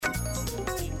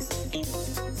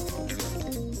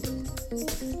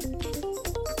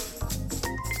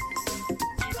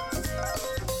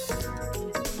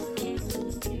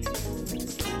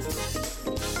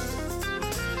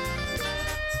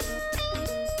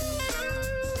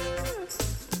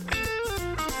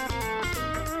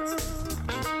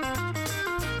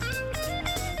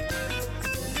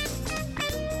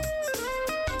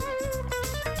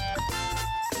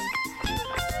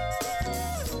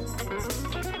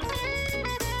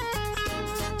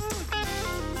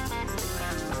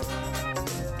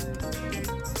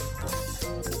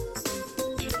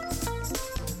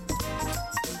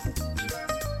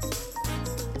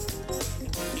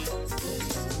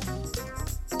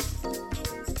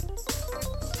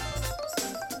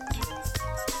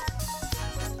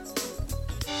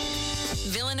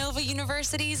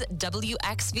University's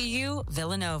WXVU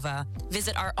Villanova.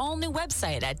 Visit our all-new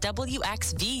website at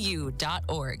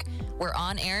wxvu.org. We're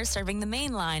on air serving the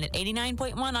main line at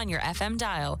 89.1 on your FM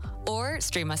dial, or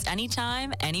stream us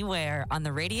anytime, anywhere on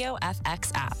the Radio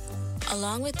FX app.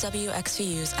 Along with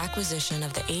WXVU's acquisition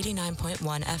of the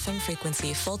 89.1 FM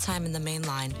frequency full-time in the main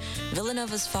line,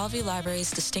 Villanova's Falvey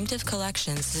Library's Distinctive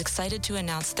Collections is excited to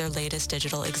announce their latest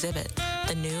digital exhibit,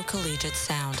 the new Collegiate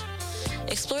Sound.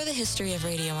 Explore the history of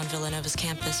radio on Villanova's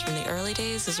campus from the early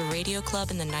days as a radio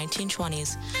club in the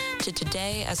 1920s to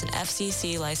today as an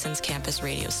FCC-licensed campus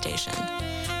radio station.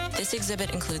 This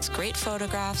exhibit includes great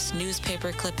photographs,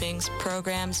 newspaper clippings,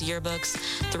 programs, yearbooks,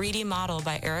 3D model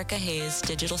by Erica Hayes,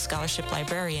 digital scholarship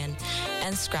librarian,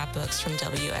 and scrapbooks from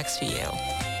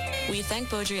WXVU. We thank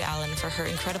Beaudry Allen for her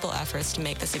incredible efforts to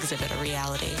make this exhibit a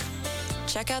reality.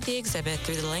 Check out the exhibit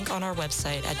through the link on our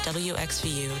website at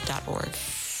wxvu.org.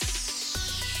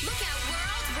 Look out,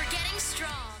 world, we're getting strong.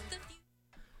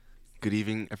 Good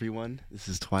evening, everyone. This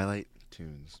is Twilight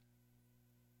Tunes.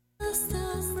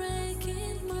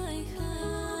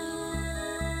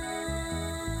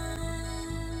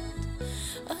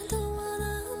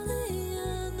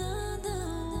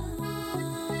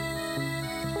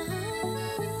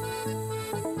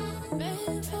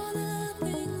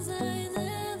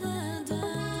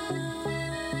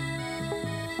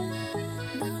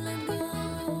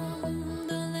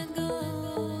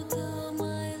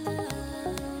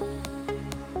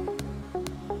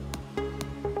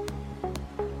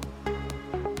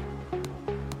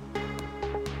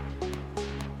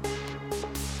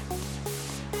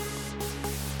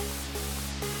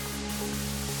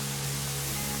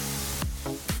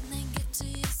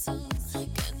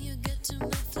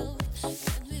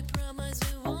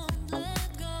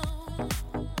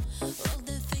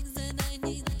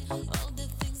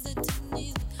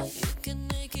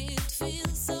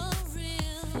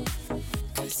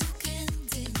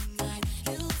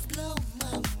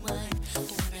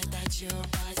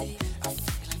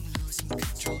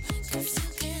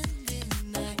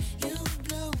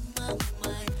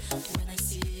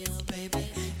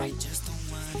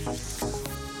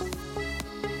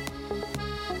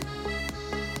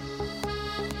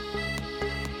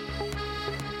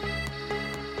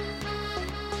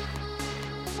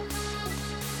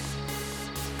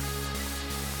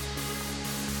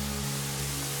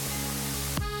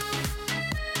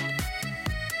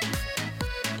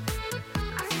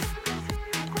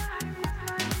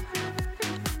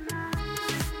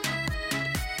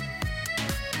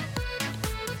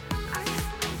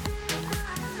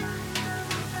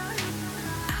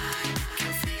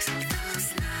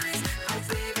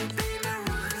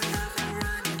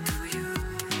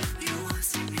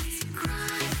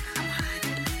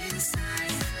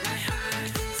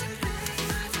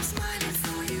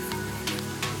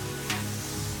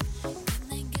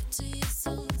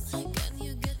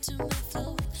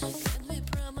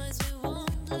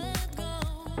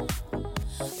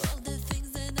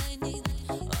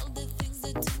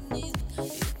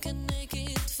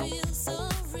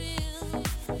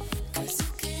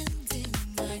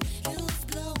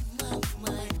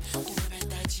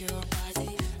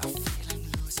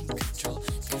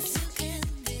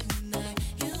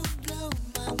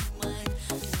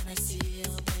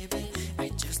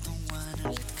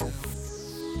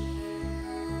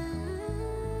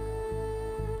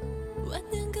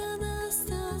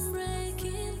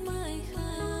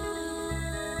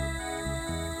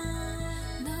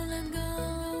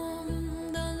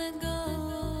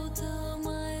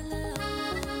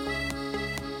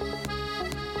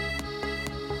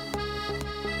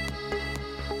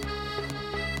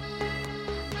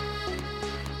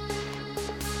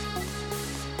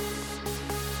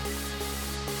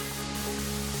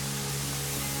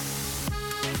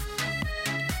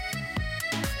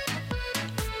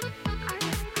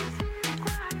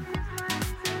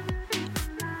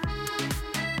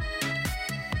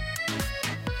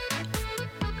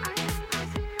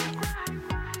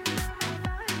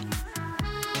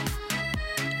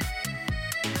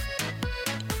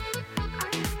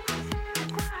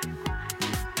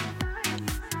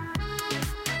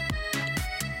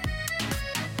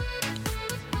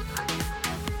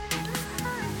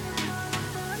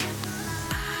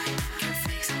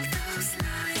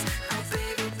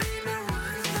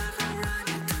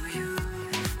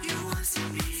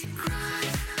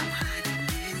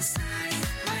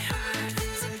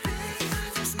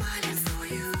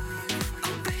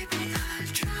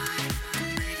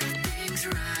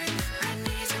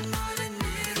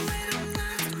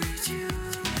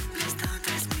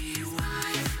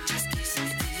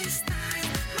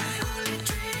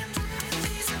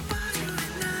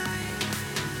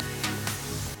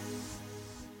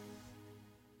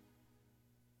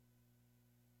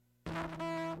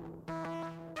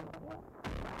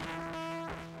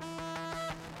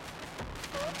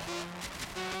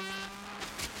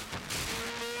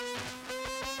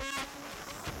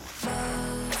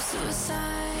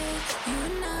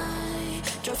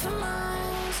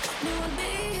 miles. Knew I'd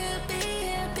be here, be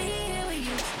here, be here with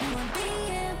you. Knew I'd be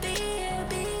here, be here,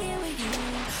 be here with you.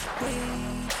 We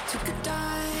took a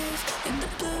dive in the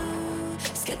blue,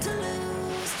 scared to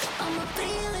lose all my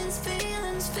feelings,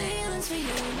 feelings, feelings for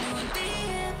you. Knew I'd be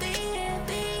here, be here,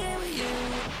 be here with you.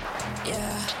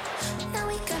 Yeah, now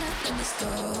we gotta let this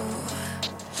go.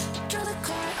 Draw the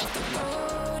car off the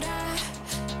road. I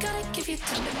gotta give you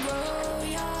time to grow,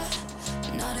 yeah.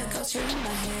 Not a ghost, you're in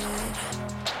my head.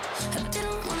 I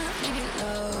didn't wanna leave you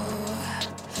low.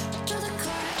 Draw the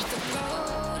car off the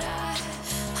road. I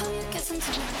hope you get some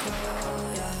time to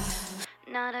grow, yeah.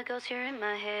 Not a ghost, you're in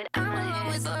my head. I will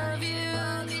always love you.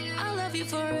 I'll love you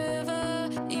forever.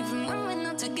 Even when we're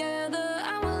not together,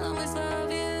 I will always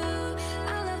love you.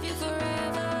 I'll love you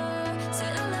forever.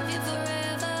 Said I love you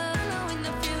forever. I know in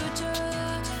the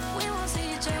future we won't see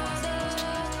each other.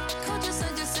 Cold just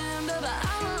like December, but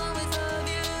I will always love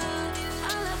you.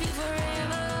 I love you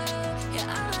forever.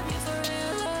 Yeah, I love you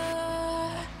forever.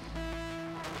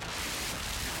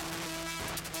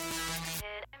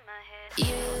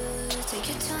 You take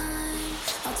your time,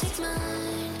 I'll take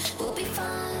mine. We'll be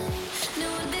fine. No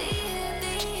one be here,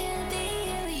 be here, be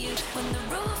here with you. When the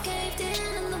roof caved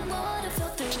in and the water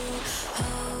fell through.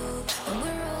 Hope when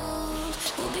we're old,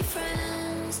 we'll be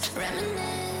friends.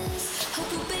 Reminisce. Hope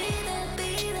we'll be there,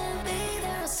 be there, be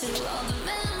there too. All the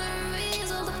memories,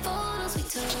 all the photos we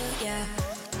took. Yeah.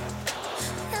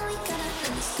 Now we gotta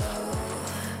let this go.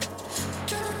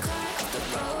 Draw the car off the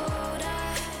road. I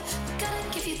gotta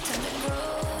give you time to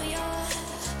grow, yeah.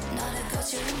 Not a ghost,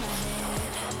 you're in my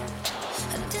head.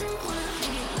 I didn't wanna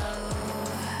leave you low.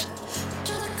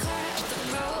 Draw the car off the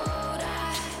road. I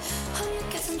hope you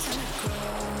get some time to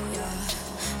grow, yeah.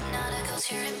 Not a ghost,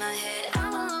 you're in my head. I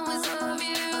will always love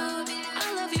you.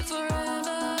 I love you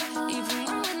forever. Even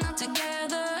when we're not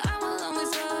together, I will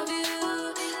always love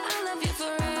you. I love you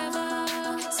forever.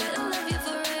 Said I love you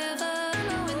forever. I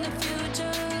know in the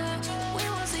future we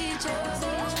won't see each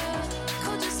other.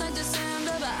 Cold just like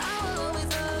December, but I will always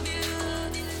love you.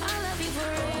 I love you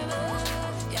forever.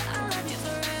 Yeah, I love you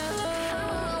forever. I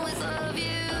will always love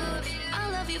you. I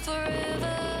love you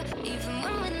forever. Even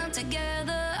when we're not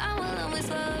together, I will always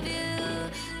love you.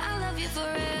 I love you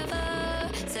forever.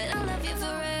 Said I love you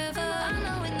forever. I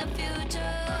know in the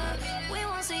future we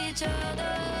won't see each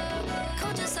other.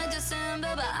 Cold just like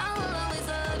December, but I will always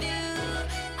love you.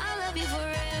 I love you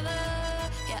forever.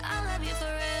 Yeah, I love you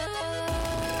forever.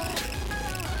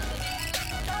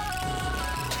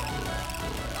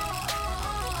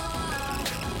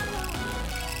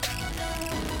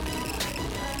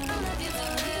 I love you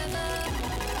forever.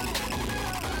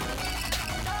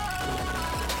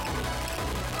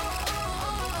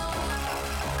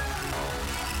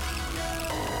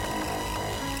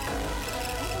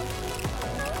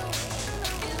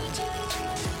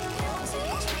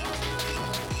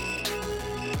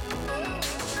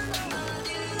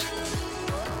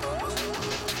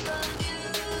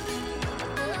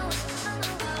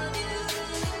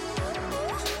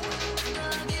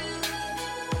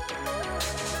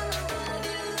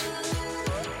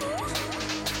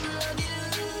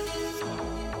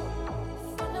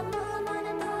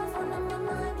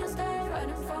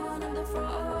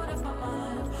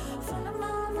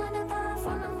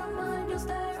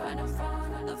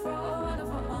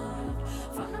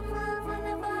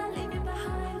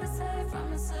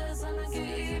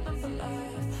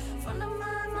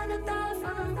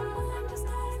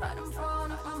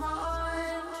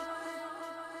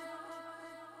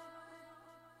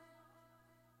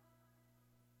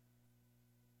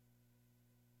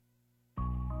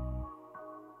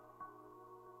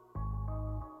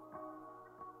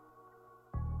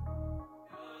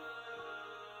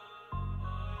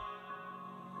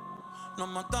 Nos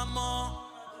matamos,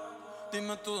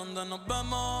 dime tú dónde nos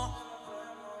vemos.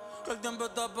 Que el tiempo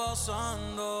está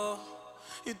pasando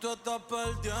y tú estás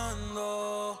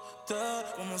perdiéndote.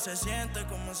 ¿Cómo se siente?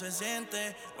 ¿Cómo se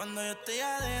siente? Cuando yo estoy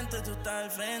adentro y tú estás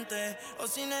al frente. O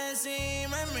si no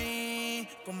decime en mí,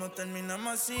 ¿cómo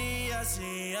terminamos así,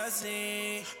 así,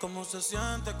 así? ¿Cómo se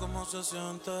siente? ¿Cómo se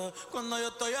siente? Cuando yo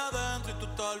estoy adentro y tú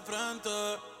estás al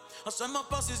frente. Hacemos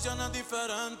posiciones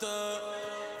diferentes.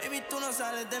 Baby, tú no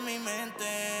sales de mi mente.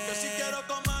 Que si quiero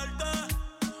comerte,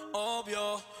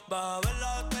 obvio. Vas a ver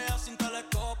las estrellas sin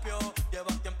telescopio.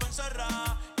 Llevas tiempo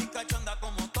encerrada y cachonda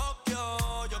como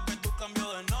Tokio. Yo que tú cambio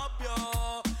de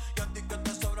novio. Y a ti que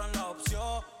te sobran las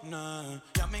opciones.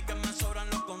 Y a mí que me sobran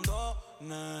los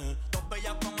condones. Dos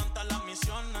bellas comentan las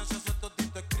misiones. Si ese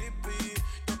totito es creepy,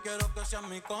 yo quiero que seas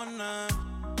mi cone.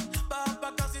 Baja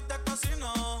pa' casi te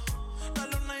cocino. La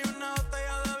luna y una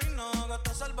botella de vino.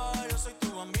 Gata salvaje, yo soy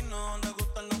tu bambino. Le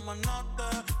gustan los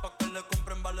manates.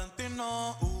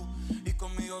 no, y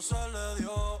conmigo se le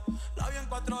dio. La vi en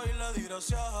 4 y le di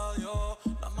gracias a Dios.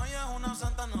 La Maya es una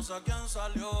santa, no sé a quién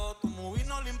salió. Tu movie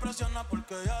no le impresiona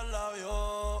porque ya la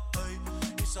vio. Ey,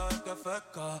 y sabes que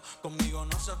pesca, conmigo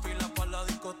no se fila pa' la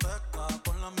discoteca.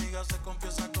 Con la amiga se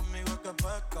confiesa, conmigo es que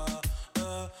pesca.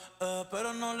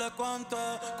 Pero no le cuente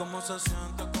cómo se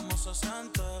siente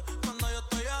cuando yo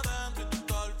estoy adentro y tú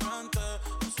estás al frente.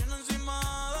 Cocina encima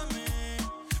de mí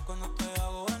cuando te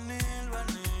hago venir,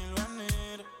 venir,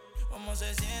 venir. ¿Cómo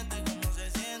se siente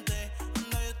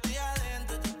cuando yo estoy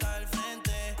adentro y tú estás al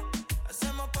frente?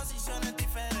 Hacemos posiciones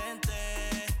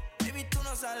diferentes. Baby, tú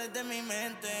no sales de mi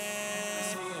mente.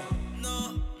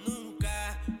 No,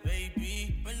 nunca,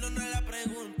 baby. Perdona la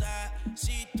pregunta.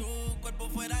 Si tu cuerpo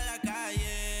fuera a la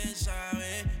calle,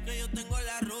 sabes que yo tengo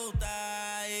la ruta.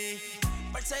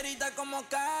 Parcerita como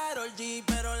Karol G,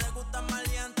 pero le gusta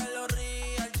maleante los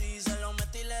real G. Se lo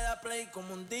metí y le da play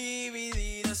como un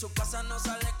DVD. De su casa no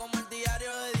sale como el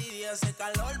diario de Didi. Hace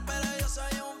calor, pero yo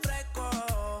soy un fresco.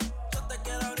 Yo te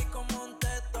quiero abrir como un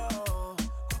teto.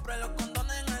 Compré los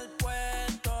condones en el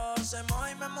puesto. Se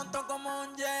moja y me montó como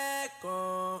un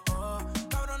yeco.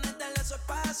 Cabrones, denle su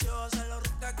espacio. Se lo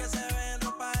rica que se ve en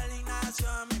ropa del gimnasio.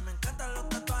 A mí me encantan los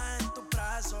tatuajes en tu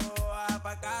brazo.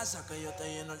 Pa' casa que yo te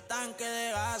lleno el tanque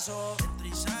de gaso. Entra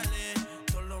y sale,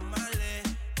 todos los males.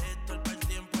 Esto el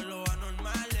tiempo es lo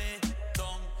anormales.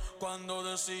 Don, cuando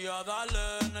decía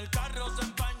dale, en el carro se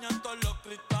empañan todos los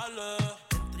cristales.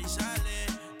 Entra y sale,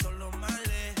 todos los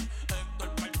males.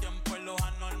 Esto el tiempo es lo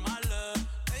anormales.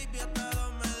 Baby, hasta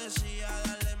dos me decía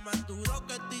dale más duro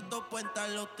que Tito Puenta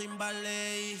los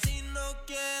timbales. Y si no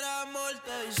quieres amor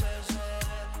te dice eso.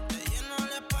 Te lleno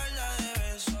la espalda de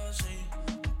besos, sí.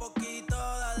 Un poquito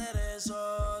de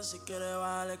aderezo. Si quieres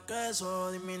vale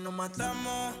queso, dime y nos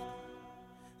matamos.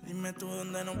 Dime tú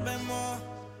dónde nos vemos.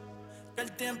 Que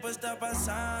el tiempo está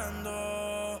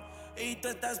pasando y tú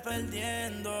estás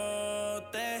perdiéndote.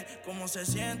 ¿Cómo se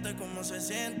siente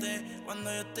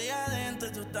cuando yo estoy adentro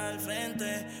y tú estás al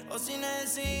frente? O sin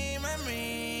decirme a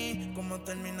mí cómo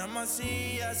terminamos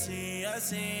así, así,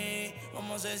 así.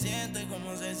 ¿Cómo se siente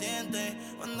cuando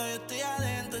yo estoy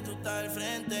adentro y tú estás al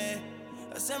frente?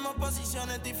 Hacemos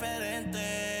posiciones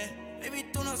diferentes. Baby,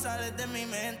 tú no sales de mi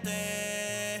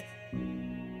mente.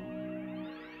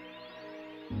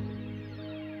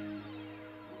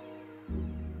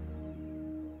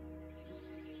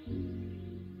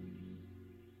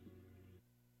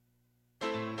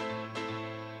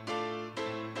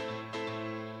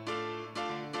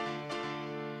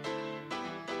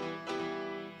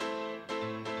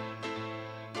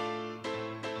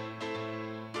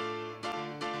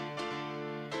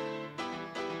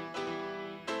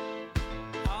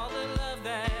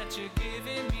 You're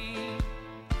giving me,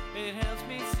 it helps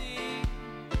me see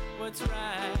what's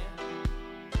right.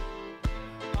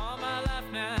 All my life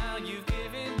now you've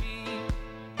given me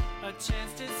a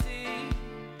chance to see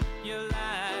your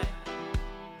light.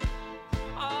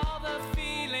 All the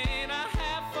feeling I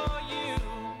have for you,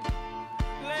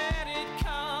 let it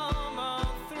come on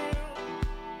through.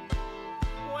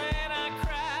 When I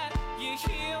cry, you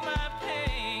heal my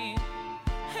pain.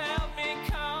 Help me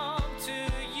come to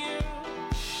you.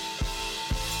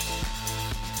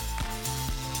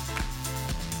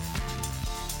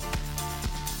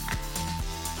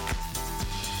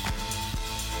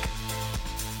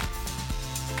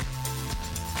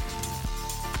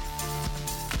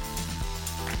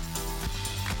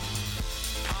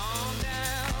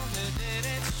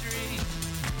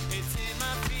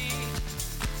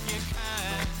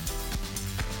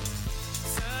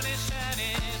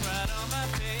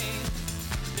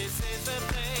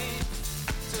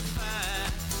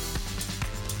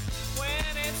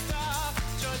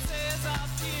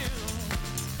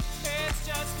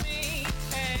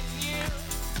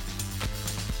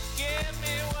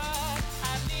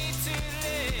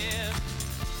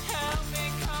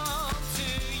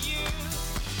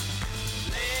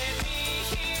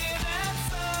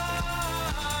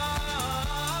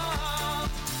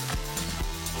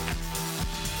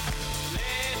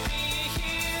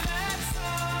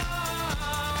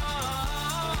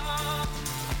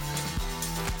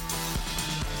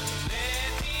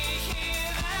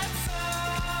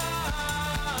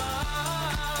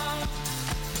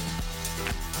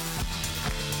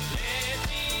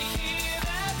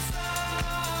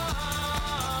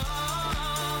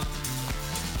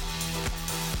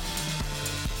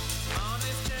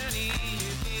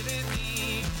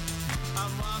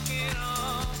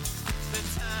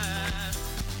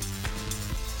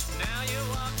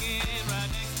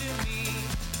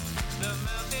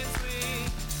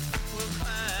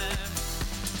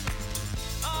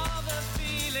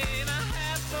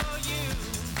 for you,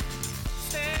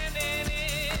 standing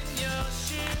in your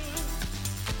shoes.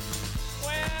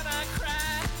 When I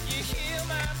cry, you heal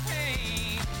my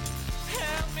pain.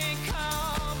 Help me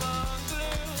calm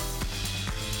unglued.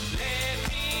 Let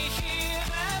me hear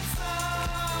that song.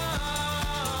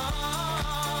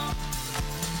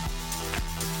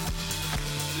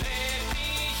 Let me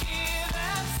hear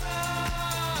that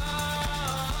song.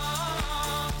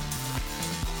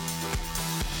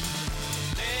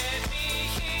 Let me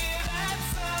hear that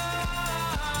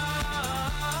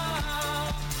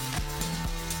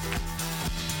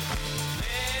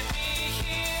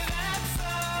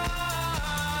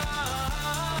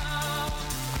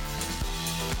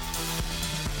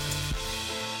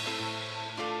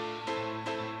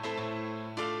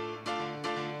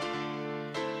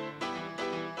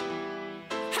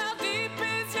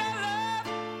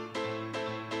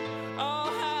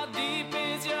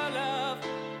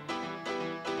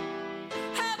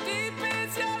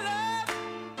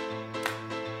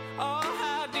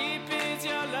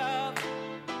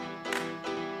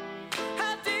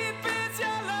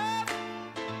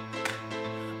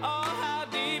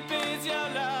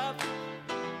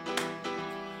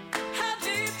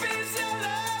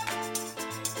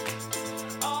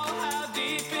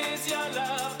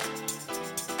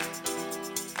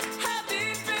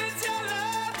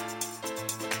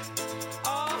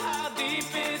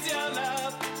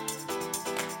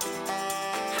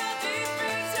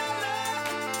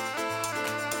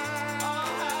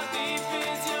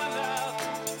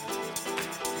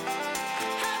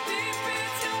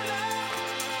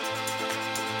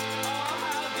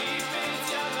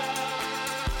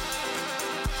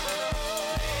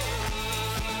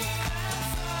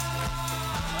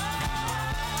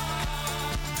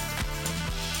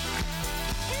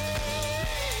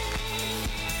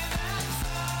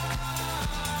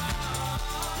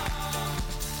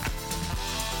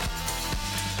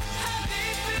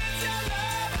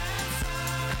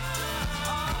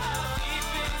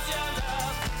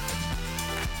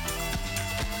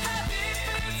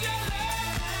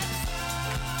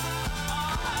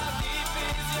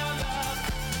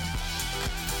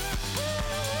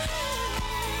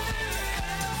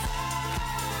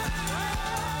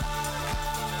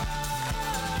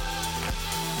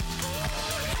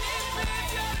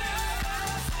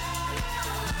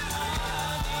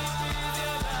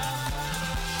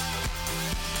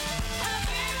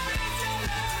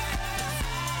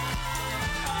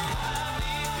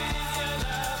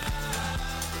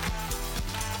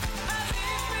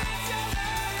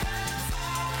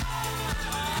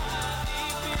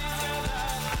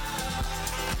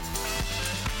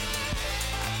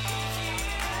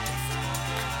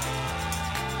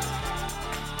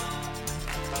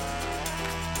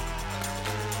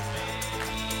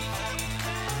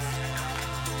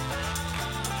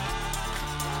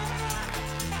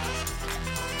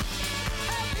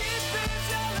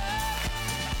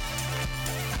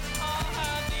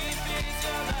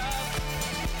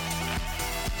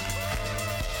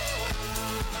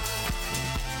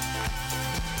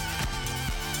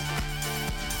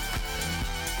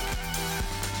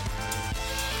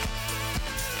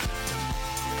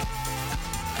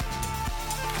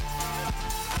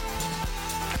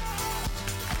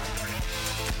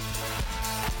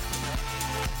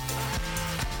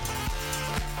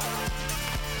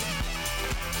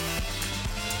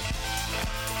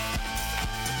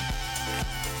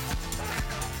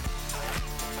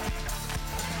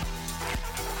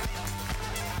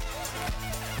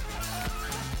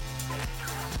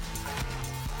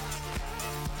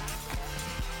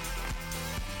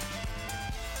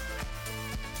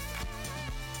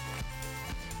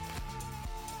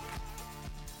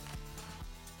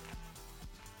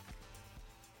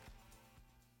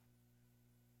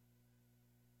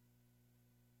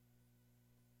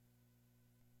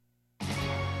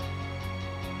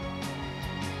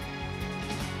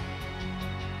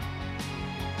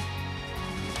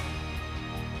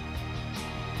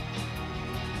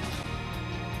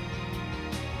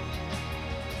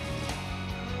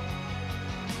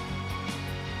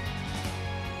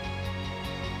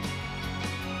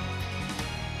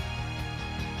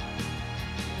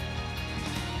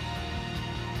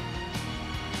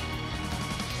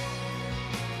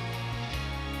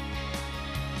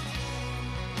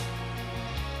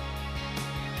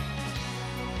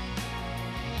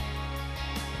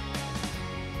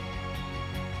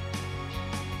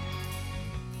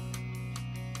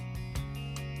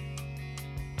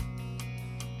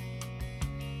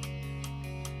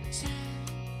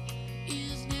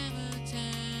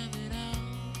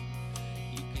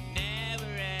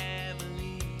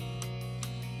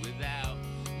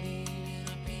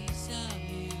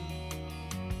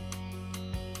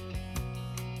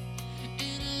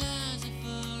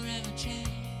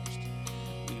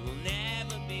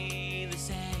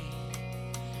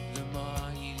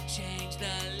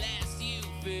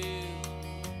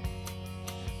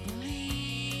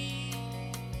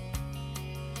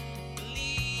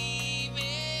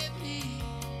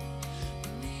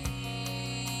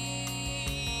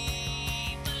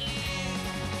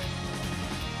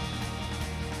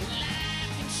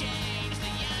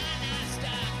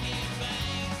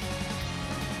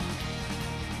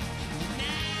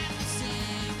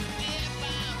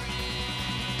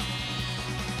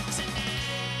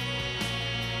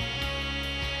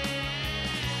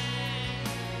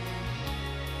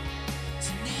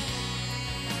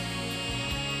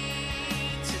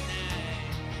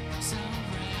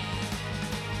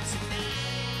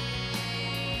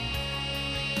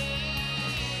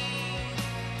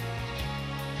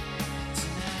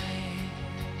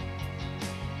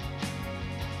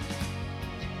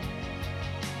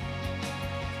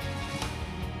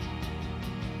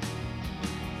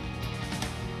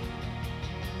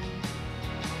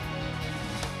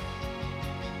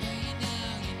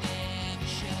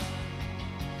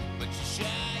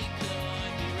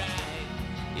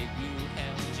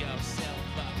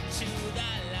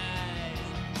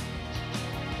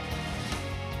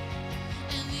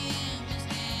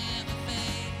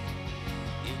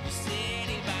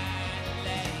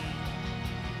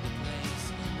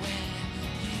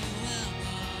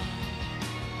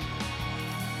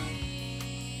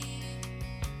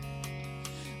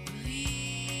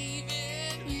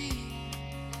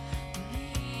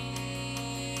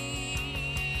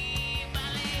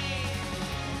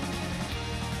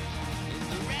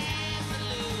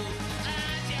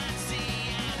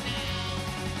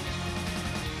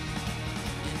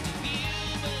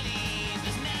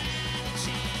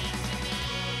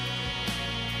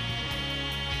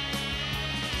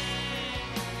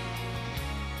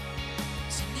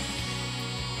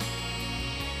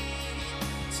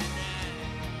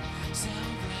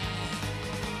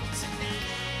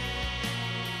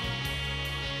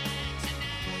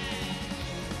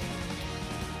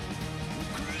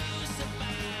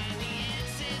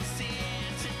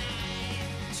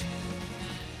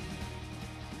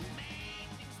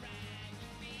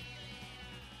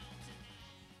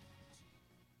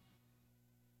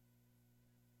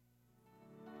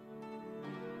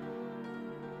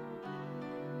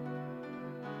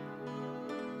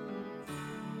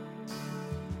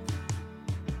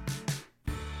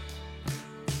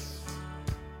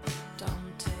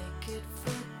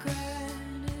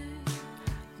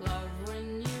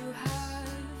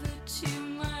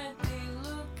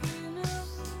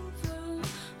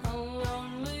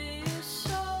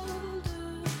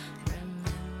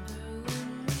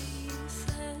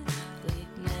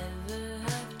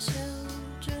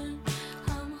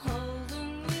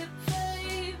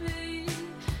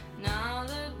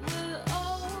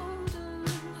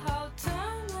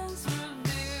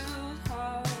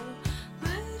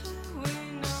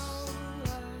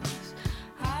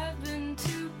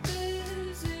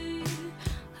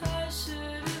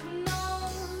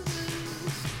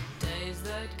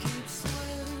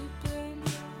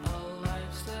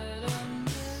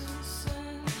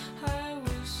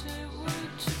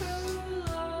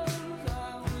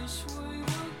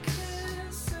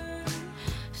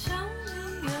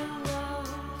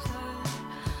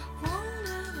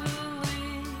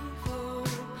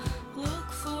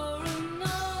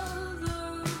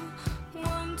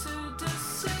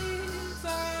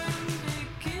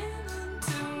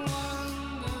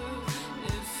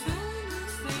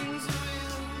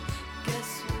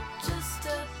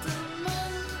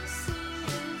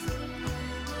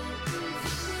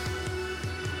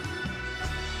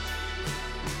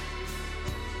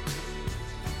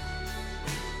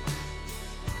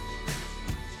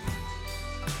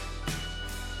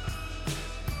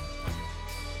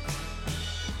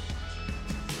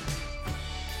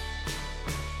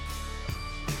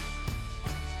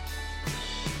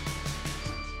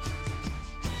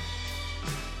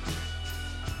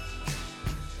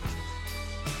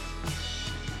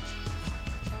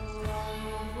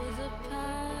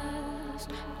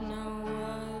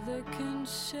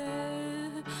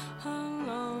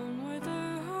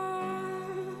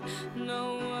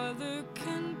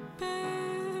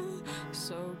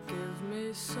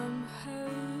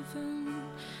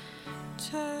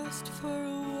just for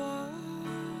a while,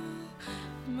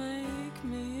 make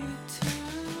me turn.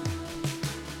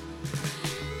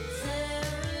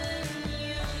 There in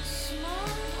your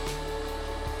smile.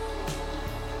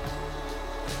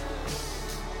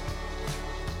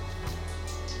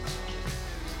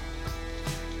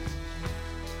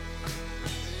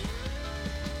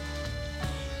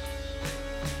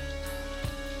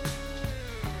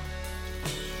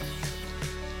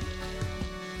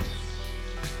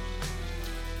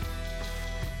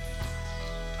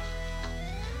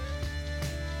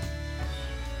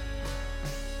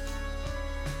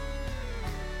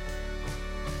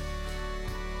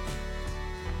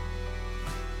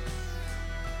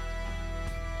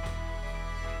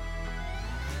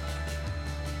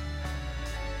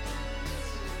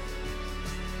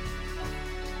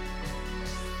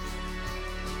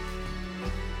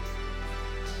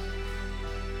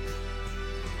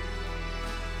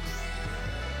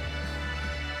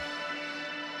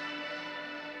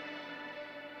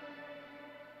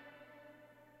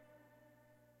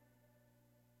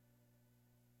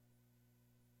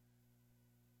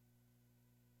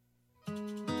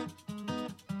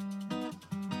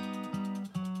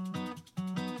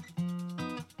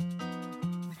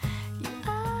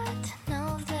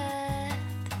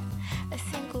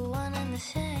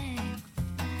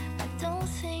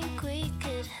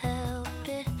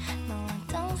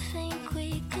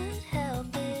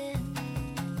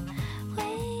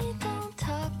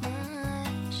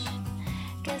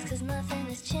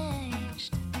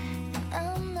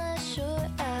 I'm not sure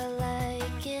I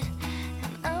like it,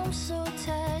 and I'm so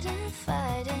tired.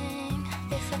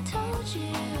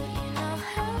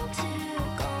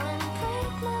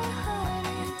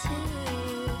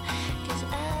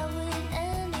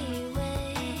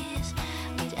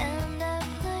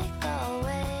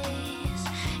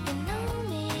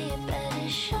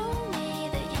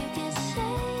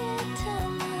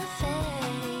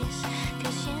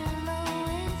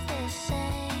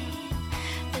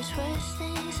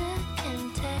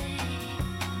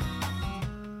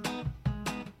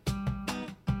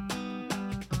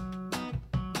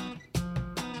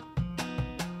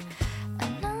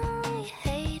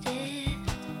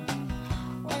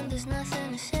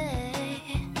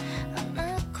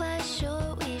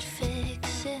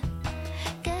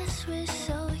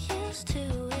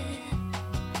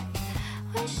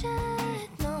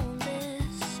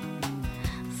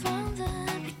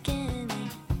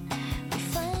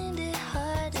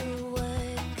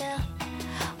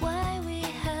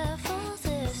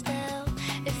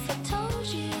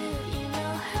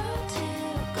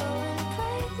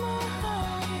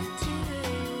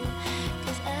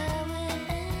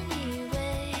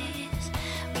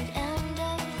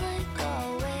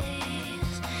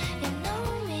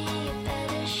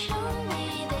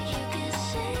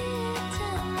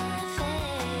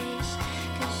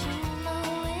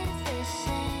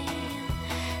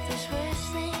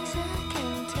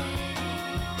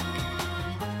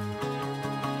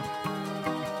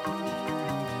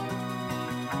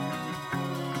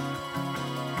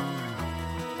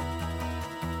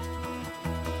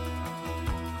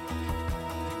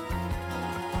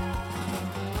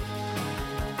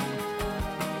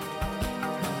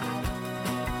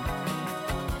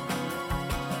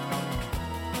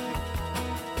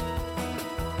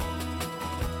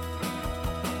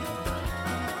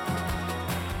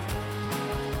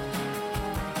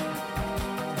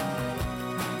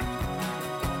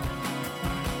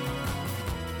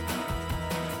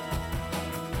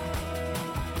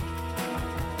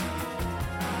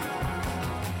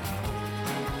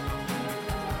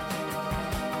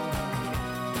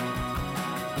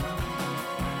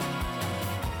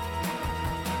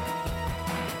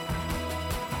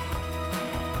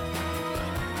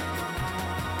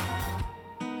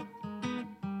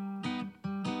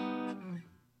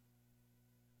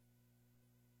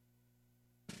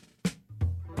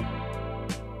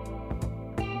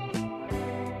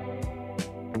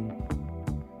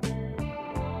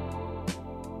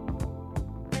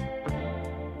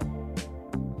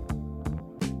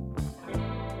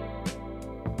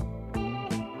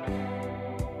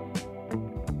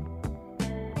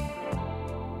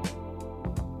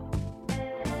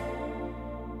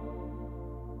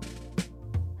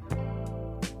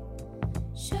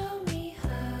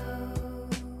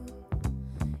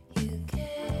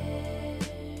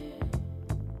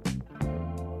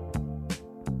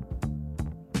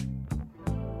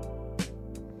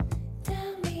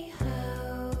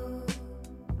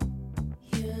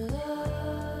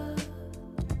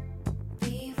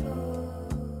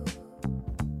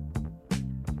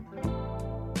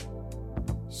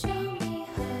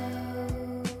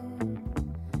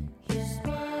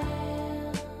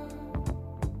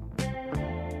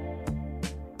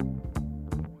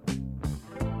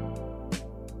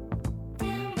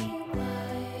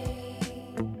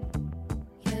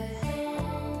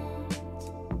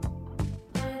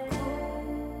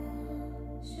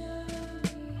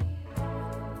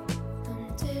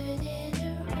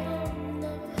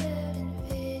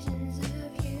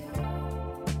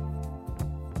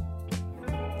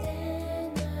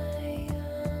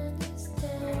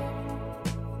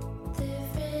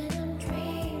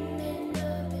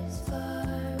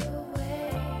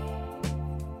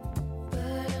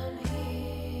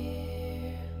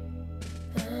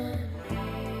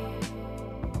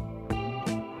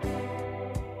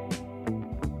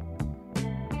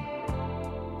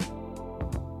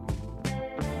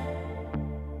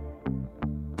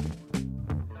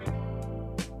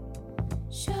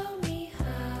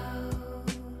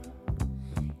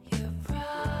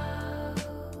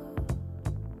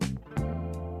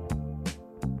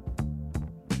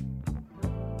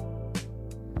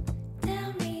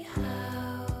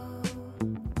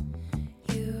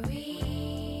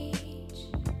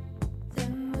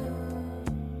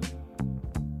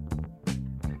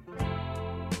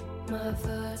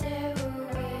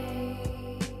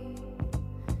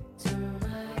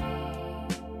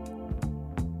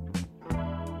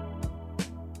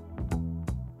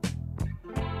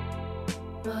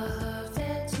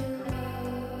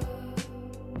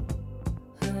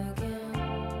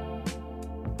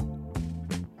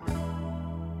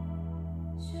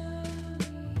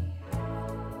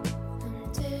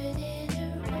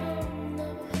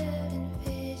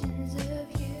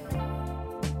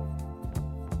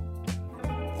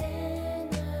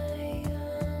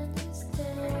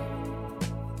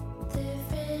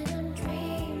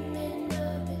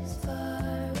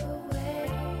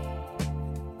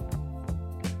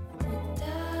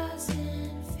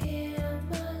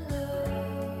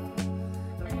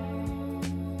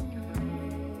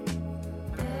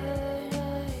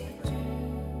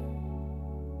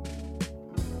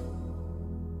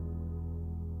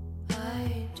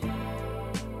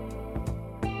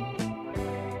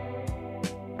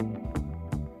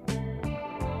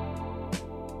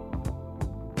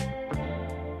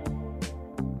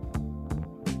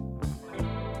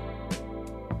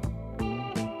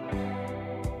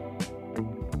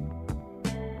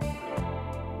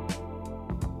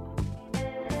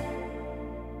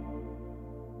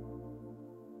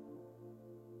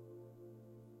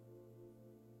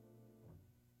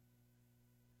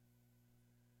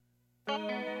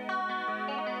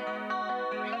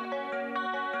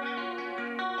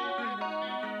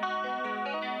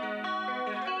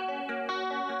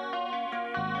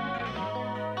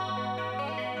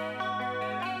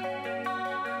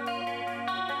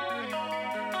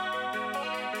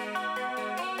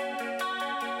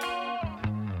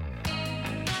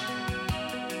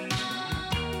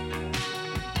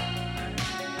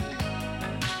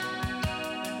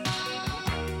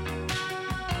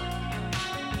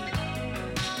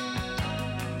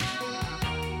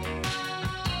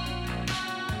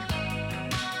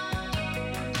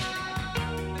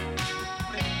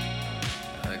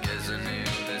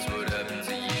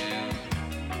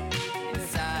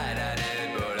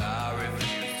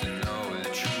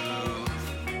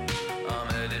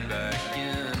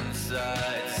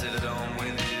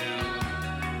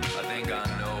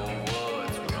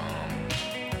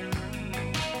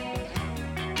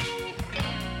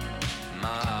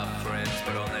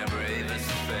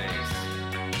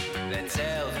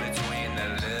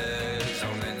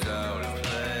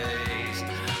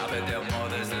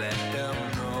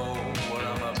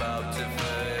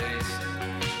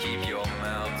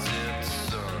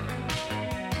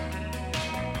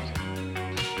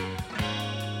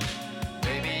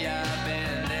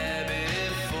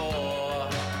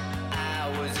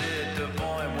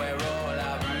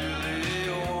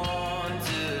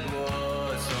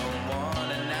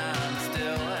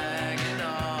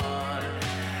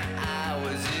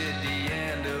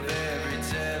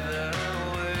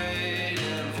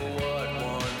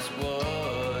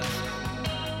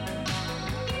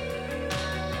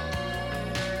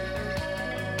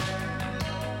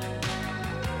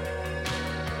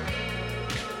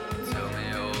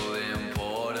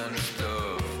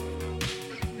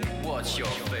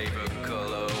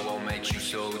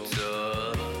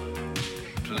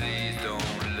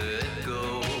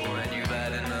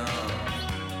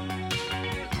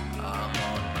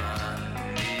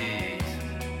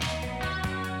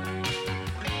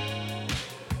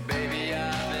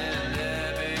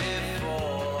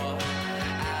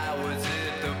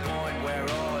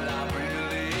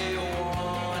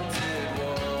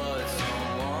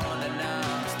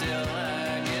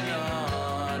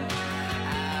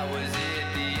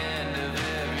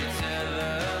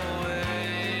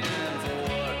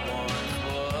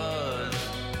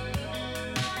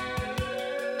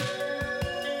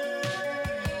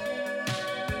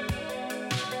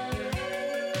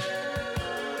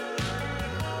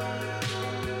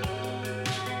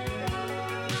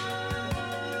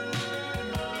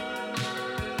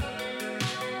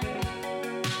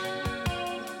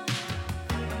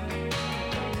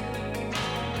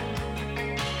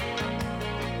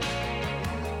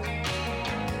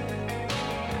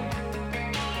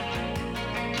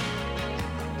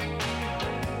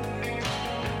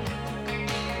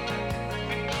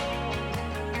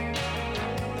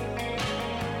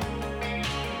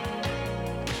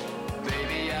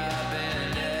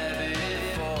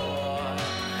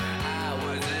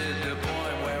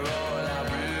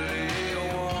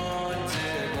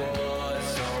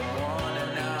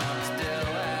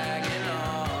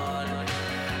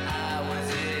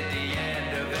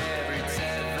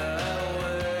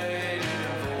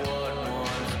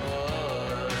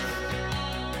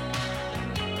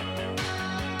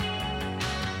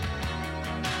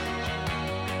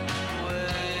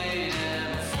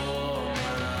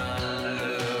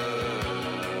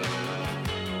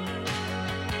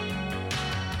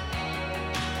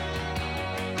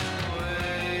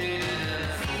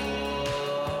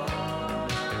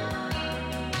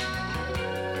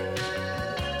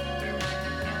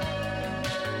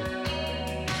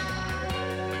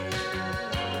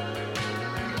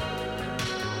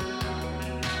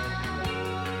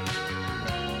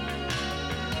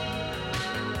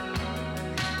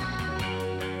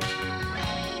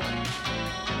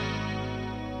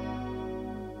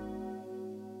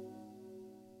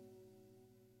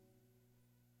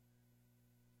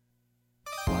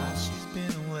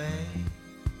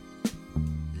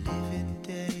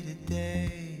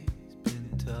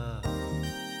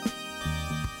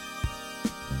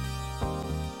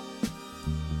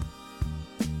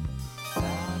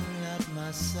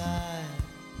 my side.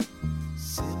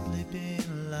 Simply being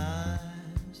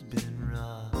alive's been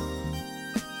rough.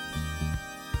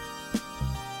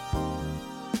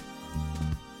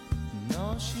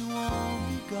 No, she won't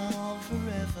be gone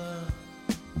forever.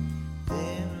 There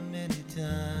are many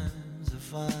times I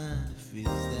find it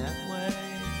feels that way.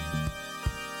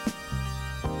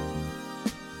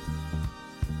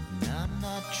 And I'm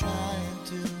not trying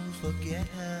to forget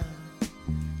her,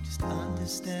 just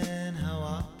understand how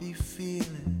I'll be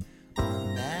feeling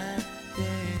on that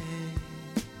day.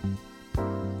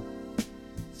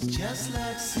 It's just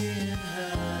like seeing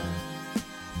her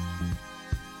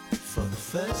for the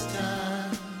first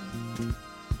time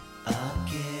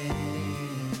again.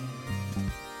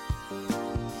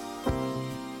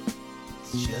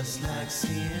 It's just like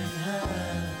seeing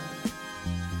her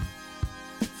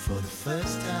for the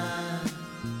first time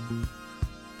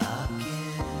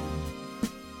again.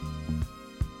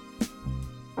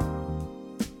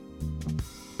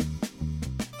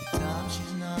 The time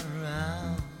she's not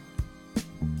around,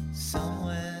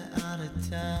 somewhere out of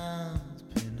town's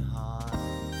been hard.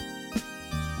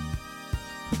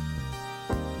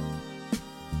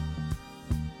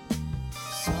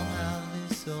 Somehow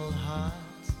this old heart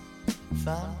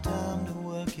found time to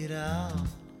work it out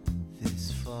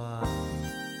this far.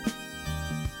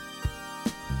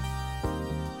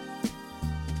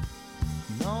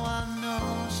 No, I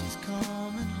know she's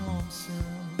coming home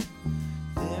soon.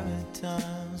 There are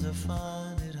times I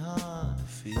find it hard to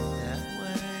feel that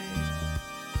way.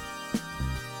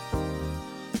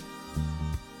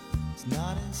 It's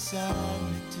not inside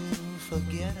me to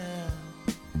forget her,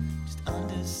 just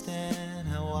understand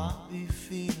how I'll be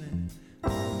feeling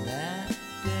on that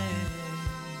day.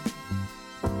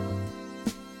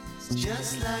 It's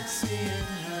just like seeing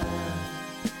her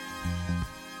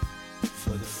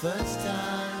for the first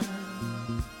time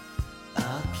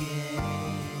again.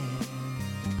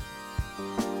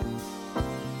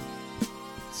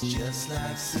 It's just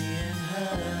like seeing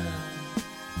her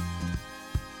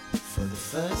for the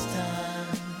first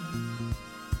time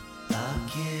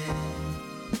again.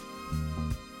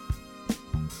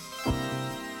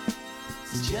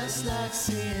 It's just like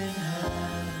seeing her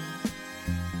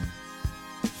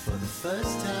for the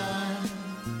first time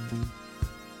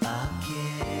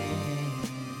again.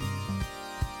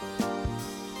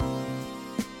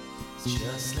 It's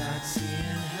just like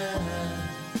seeing her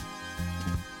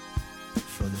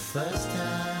for the first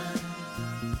time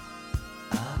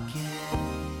again.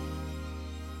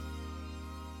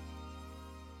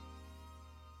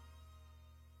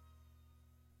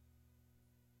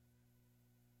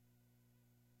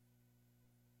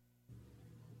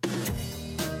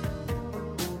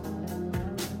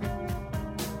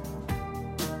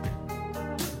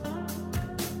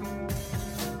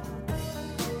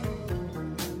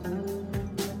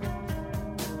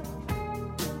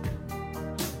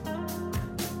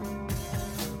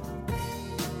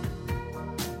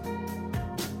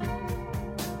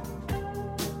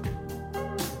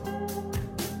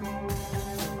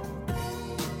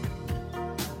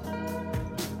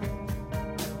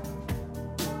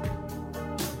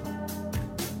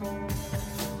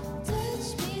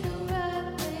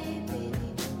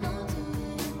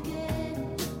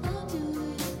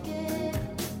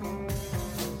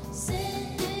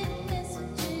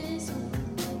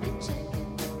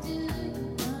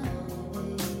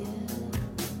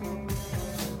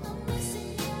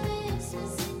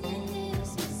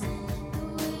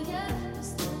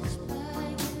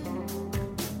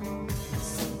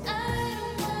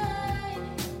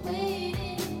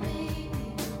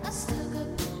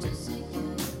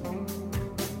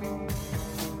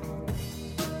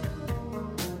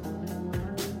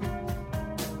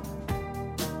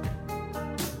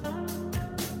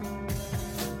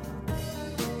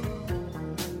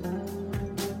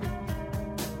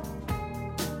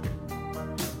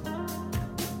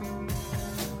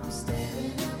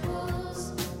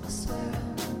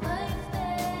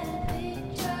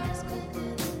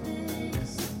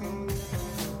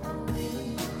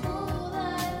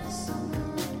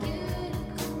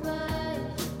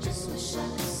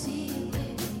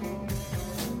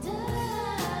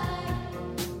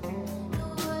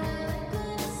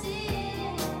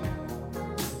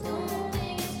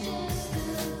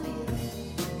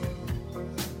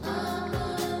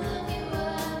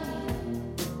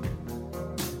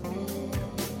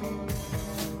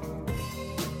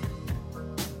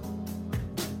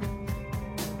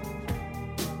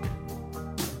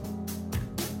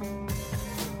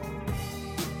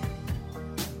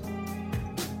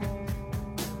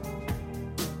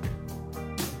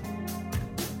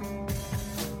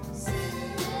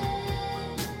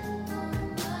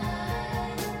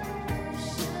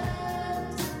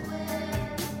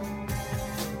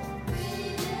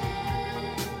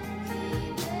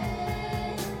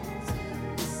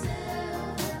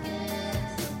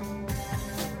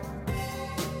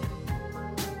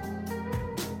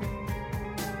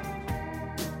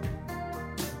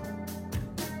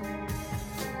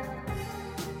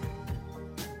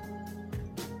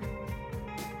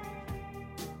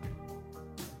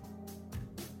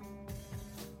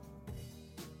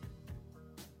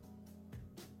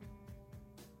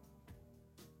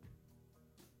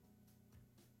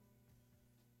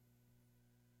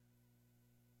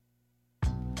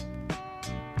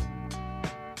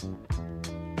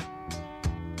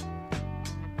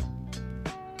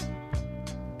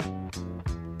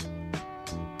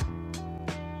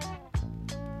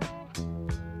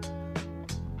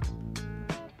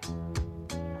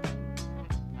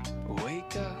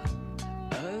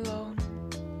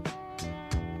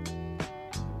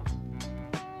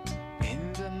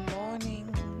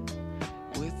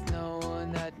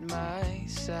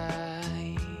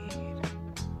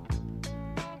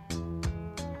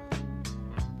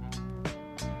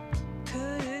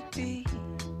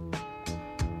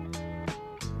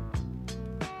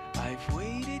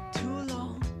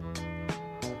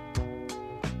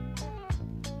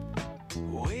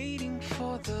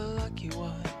 lucky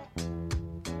one.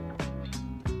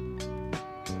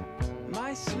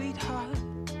 My sweetheart,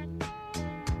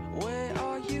 where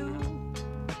are you?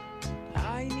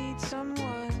 I need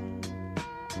someone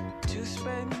to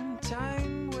spend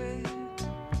time with,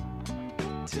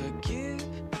 to give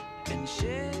and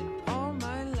share all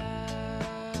my life.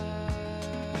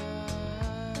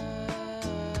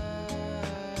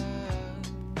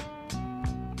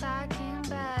 Back in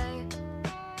bed,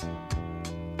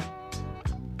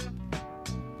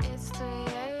 it's 3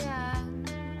 a.m.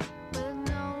 with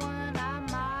no one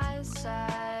at my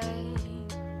side.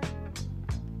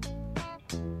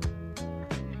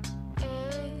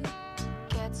 It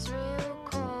gets real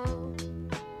cold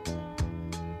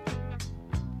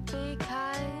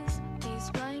because these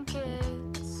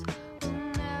blankets will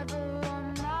never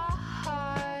warm my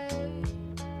heart.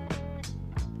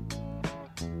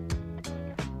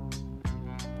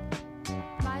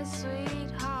 My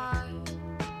sweetheart,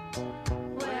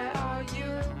 where are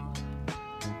you?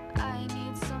 I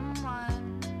need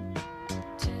someone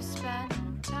to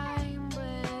spend time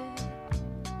with,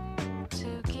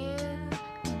 to give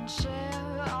and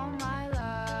share all my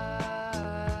love.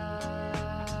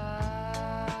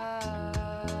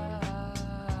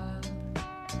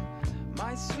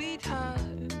 My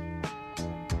sweetheart,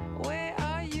 where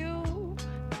are you?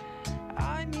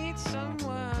 I need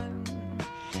someone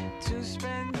to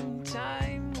spend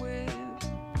time with,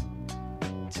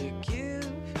 to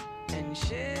give and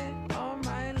share all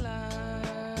my love.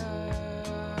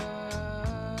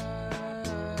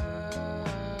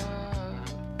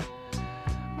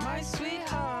 My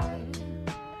sweetheart,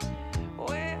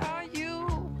 where are you?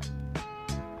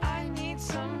 I need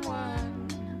someone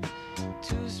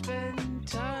to spend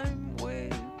time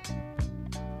with,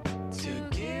 to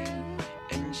give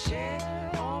and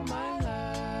share all my love.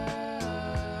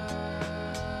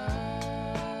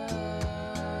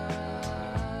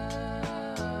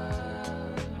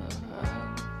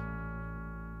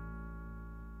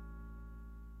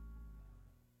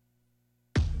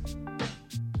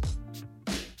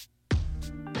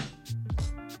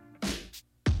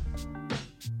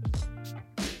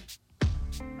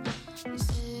 Is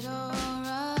it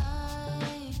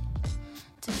alright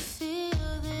to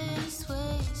feel this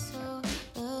way so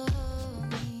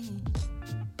early?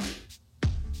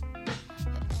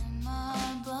 Am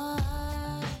I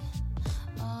blind?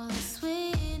 All the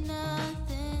sweet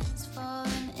nothings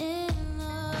falling in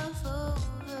love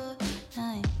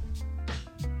overnight.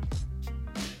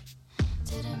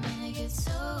 Didn't mean to get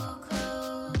so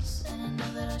close, and I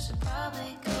know that I should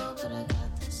probably go, but I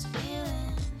got this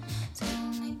feeling. Tell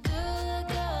me, girl, I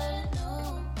gotta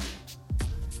know.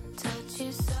 Touch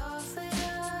you softly,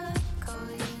 I call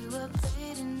you up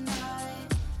late at night.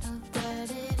 Know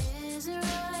that it isn't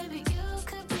right, but you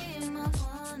could be my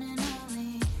one and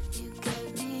only. You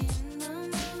get me in the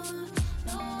mood,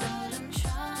 know what I'm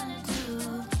trying to do.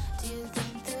 Do you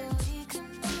think that we can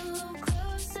move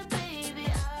closer, baby?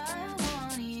 I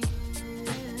want you.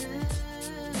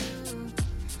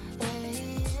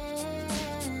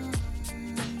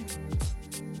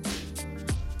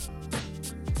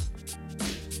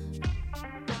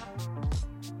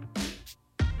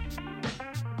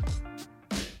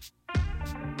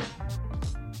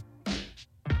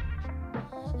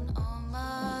 And all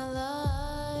my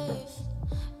life,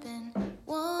 been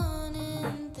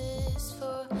wanting this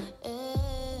forever.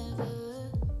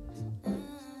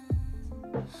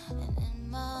 And in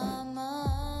my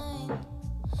mind,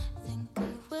 think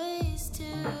of ways to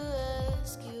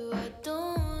ask you. Why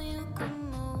don't you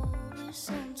come over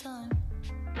sometime?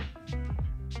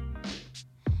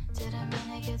 Did I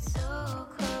mean to get so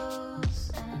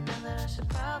close? And I know that I should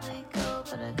probably go,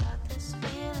 but I got this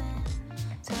feeling.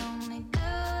 Tell me, girl,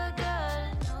 I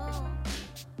gotta know.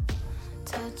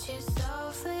 Touch you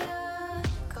softly, I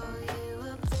call you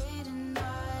up late at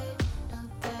night. Know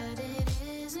that it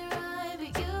isn't right,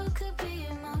 but you could be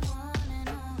my one and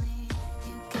only.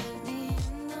 You get me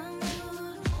in the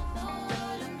mood, know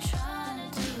what I'm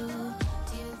trying to do.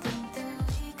 Do you think that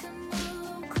we can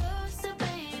move closer,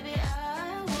 baby?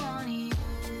 I want you.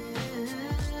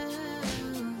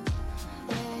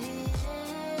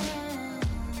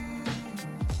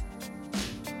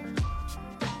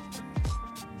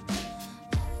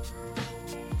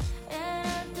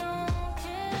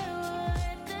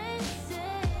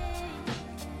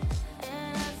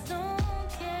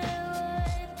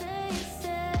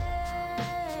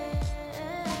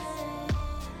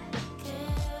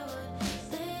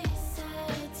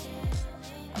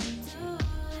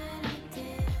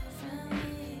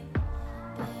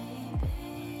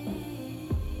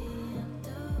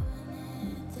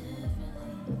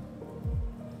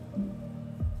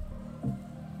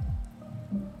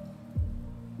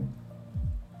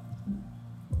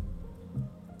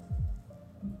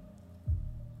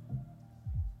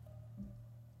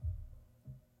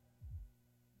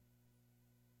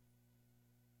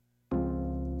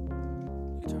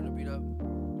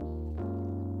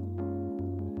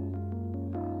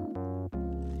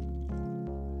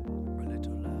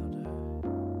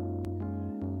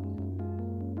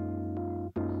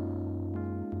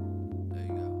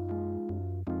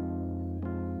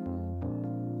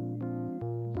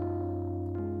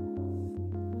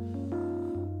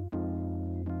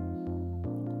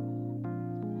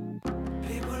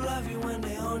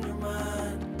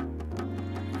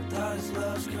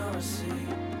 wanna see.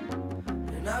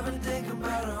 And I've been thinking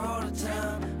about her all the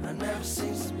time. I never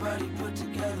seen somebody put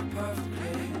together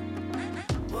perfectly.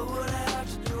 What would I have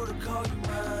to do to call you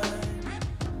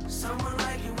mine? Someone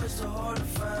like you is so hard to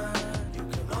find. You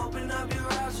can open up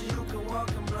your eyes or you can walk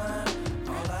in blind.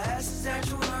 All I ask is that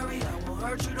you hurry. I won't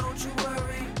hurt you, don't you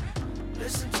worry.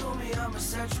 Listen to me, I'ma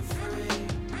set you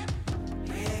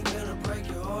free. He ain't gonna break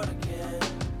your heart again.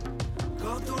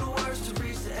 Go through the worst to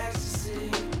reach the ecstasy.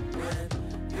 When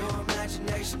your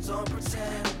imagination's on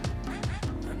pretend.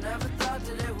 I never thought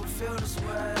that it would feel this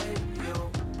way. You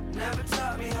never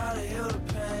taught me how to heal the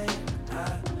pain.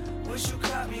 I wish you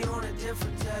caught me on a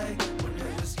different day. When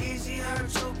it was easier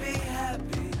to be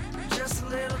happy. Just a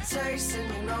little taste and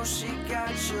you know she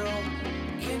got you.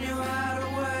 Can you hide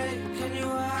away? Can you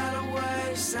hide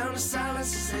away? Sound of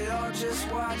silence as they all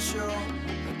just watch you.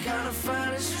 I kinda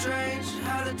find it strange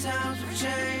how the times have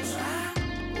changed. I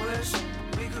wish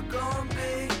we could go and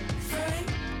be free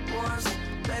once,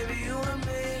 baby, you and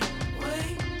me. We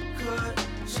could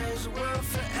change the world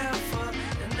forever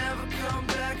and never come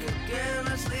back again.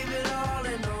 Let's leave it all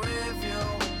in the rear view.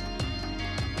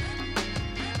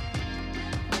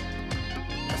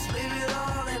 Let's leave it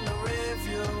all in the rear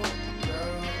view,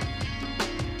 girl.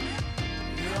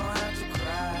 You don't have to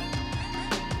cry.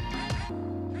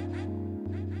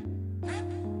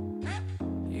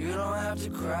 You don't have to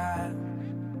cry.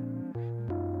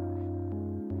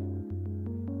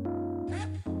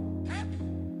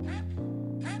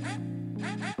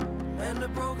 Mend a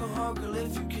broken heart, girl,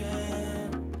 if you can.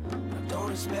 I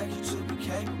don't expect you to be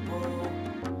capable.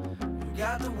 You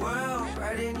got the world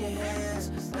right in your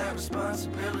hands. That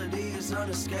responsibility is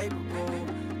unescapable.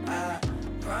 I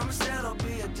promise that I'll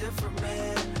be a different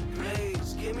man.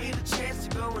 Please give me the chance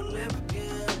to go and live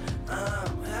again.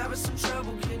 I'm having some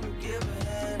trouble, can you give a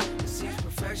hand? It seems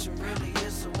perfection really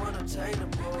is so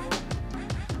unattainable.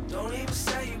 Don't even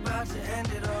say you about to end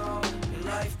it all. Your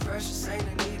life precious, ain't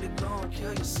a need to go and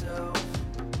kill yourself.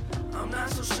 I'm not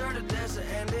so sure that there's an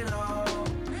end at all.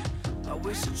 I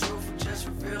wish the truth would just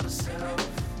reveal itself.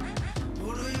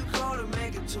 Who do you call to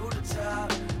make it to the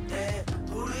top? And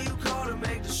who do you call to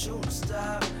make the shooting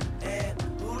stop? And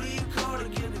who do you call to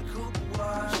get the Cooper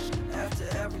wash? After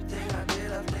everything I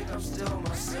did, I think I'm still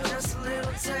myself. Just a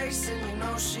little taste and you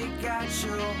know she got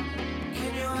you.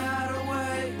 Can you hide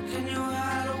away? Can you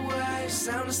hide away?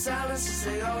 Sound of silence as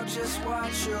they all just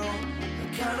watch you. I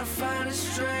kinda find it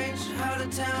strange how the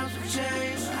times have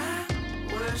changed. I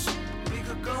wish we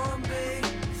could go and be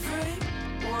free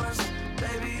once,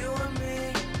 baby, you and me.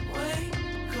 We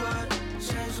could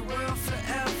change the world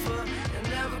forever and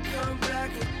never come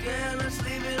back again. Let's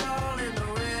leave it all in the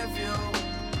rear view.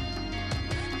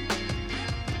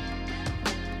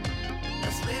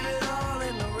 Let's leave it all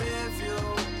in the rear view,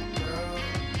 girl.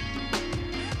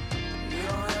 You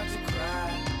don't have to cry.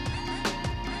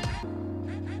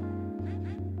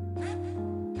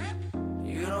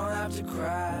 You don't have to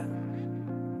cry.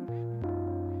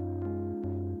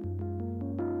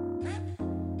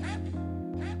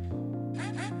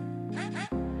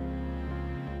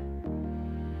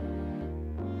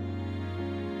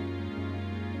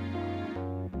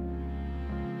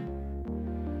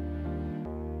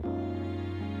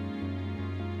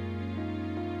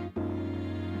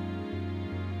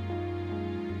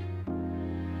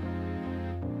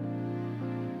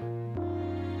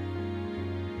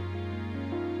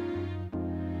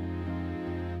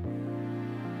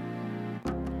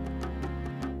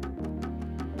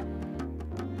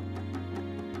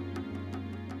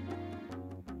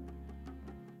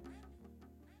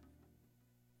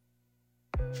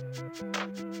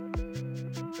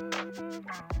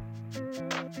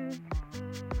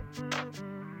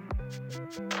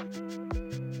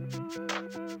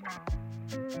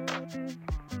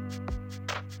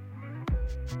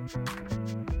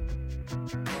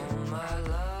 Oh my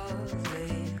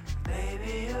lovely,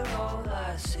 baby, you're all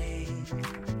I see.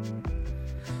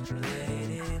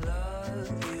 Lady, love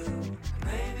you,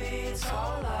 maybe it's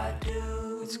all I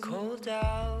do. It's cold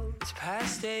out, it's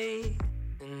past 8,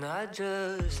 and I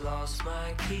just lost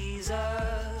my keys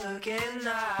again.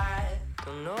 I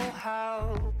don't know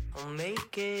how I'll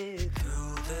make it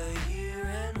through the year,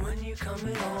 and when you're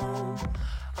coming home,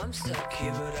 I'm stuck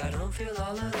here, but I don't feel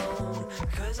all alone.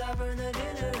 Cause I burned the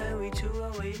dinner and we two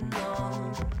are waiting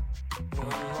on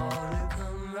one more to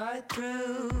come right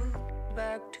through,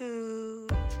 back to.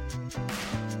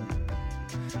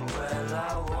 Well,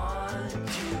 I want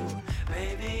you,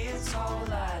 baby, it's all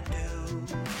I do.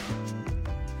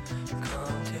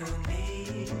 Come to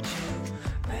need you,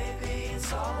 baby,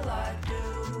 it's all I do.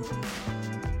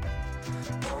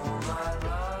 Oh, my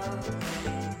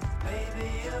lovely, baby,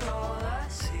 you're all I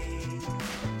see.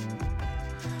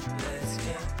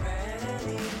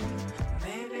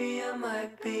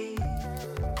 might be.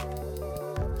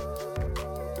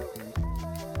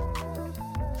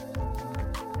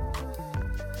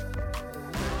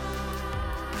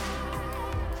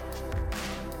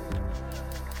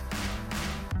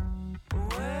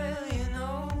 Well, you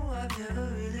know, I've never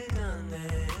really done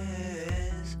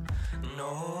this.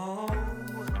 No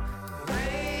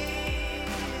way.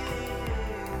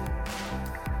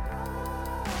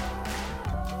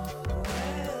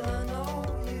 Well, I know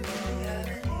you really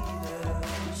haven't either.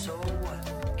 So what?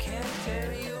 Can't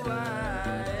tell you why.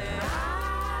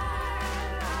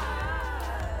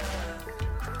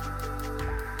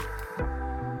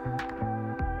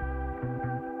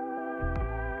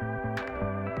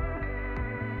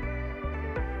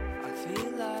 I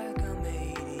feel like I'm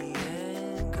 80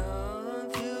 and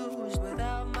confused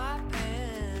without my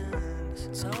pants.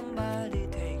 Somebody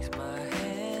takes my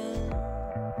hand.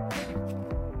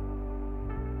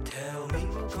 Tell me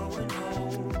we're going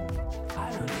home.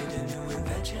 I don't need a new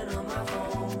invention on my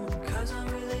phone. 'Cause I'm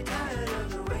really tired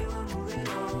of the way we're moving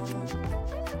on.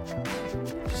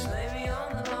 Just lay me on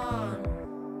the lawn.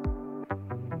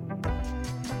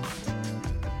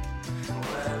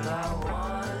 Well, I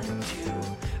want you,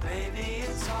 baby,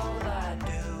 it's all I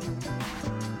do.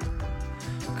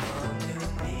 Come to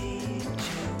meet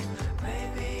you,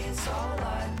 baby, it's all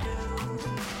I do.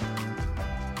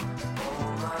 Oh,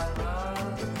 my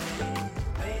lovely,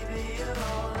 baby, you're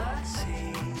all I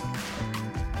see.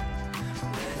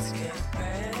 Let's get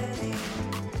ready.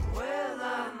 Well, I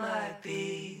might be.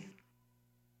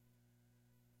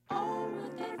 Oh,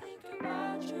 what they think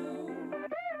about you.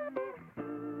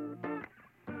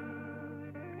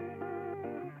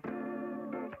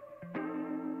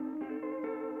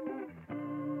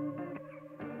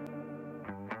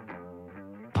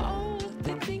 Oh, what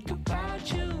they think about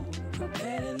you.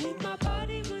 Prepare to leave my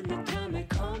body when the time it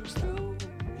comes through.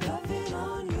 Loving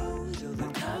on you till the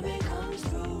time it comes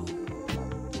through.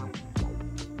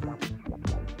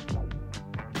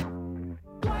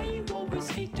 Why you always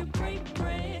hate to break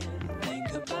bread?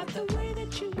 Think about the way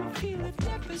that you would feel if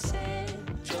never said.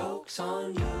 Joke's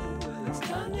on you, well, it's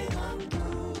time to come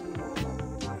through.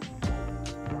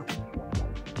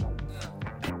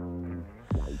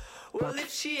 Well,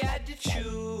 if she had to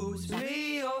choose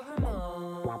me or her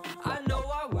mom, I know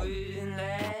I wouldn't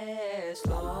last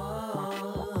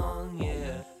long,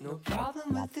 yeah. No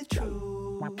problem with the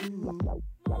truth.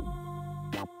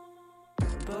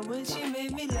 But when she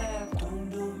made me laugh, doom,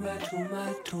 doom, right to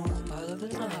my tune. I love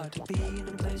it's not hard to be in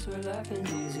a place where life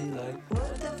is easy. Like,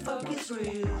 what the fuck is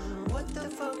real? What the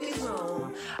fuck is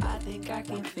wrong? I think I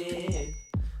can fit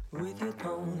with your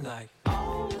tone. Like,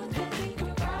 oh, they think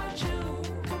about you.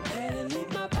 Better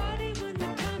leave my body when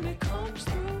the time it comes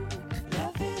through.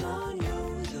 Loving on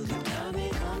you till the time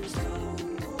it comes through.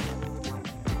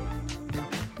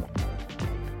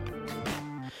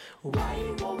 Why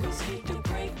you always hate to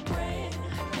break bread?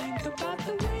 Think about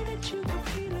the way that you would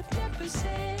feel if never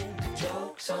said.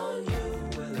 Joke's on you,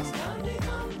 well, it's time to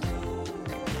come through.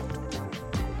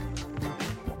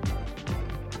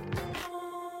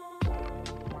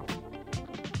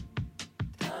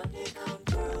 Time to come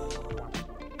through.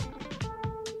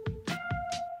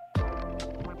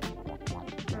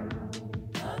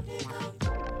 Time to come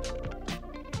through.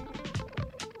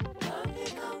 Time to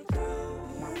come through.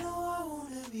 You know I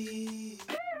wanna be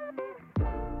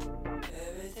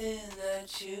everything that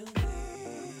you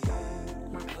need,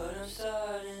 but I'm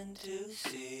starting to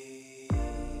see.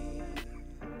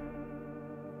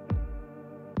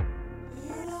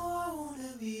 You know I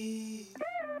wanna be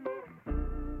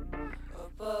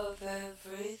above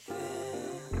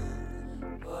everything,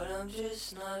 but I'm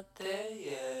just not there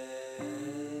yet.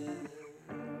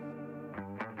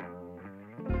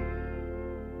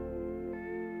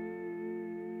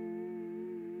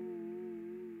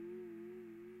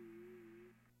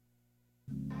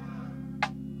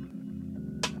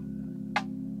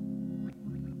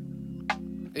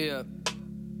 Yeah.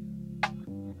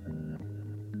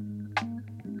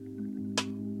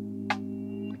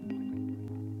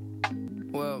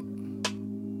 Well,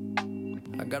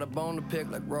 I got a bone to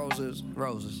pick like roses.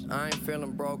 Roses. I ain't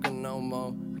feeling broken no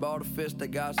more. Bought a fist that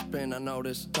got spin, I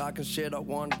noticed. Talking shit, I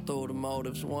wonder through the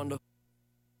motives. Wonder.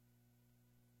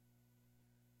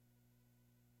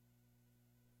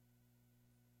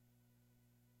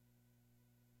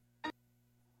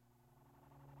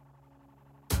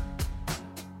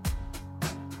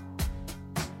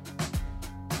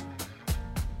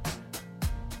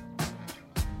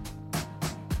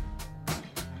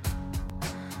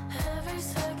 Every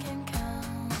second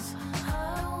counts. I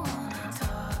don't wanna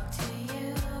talk to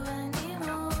you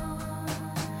anymore.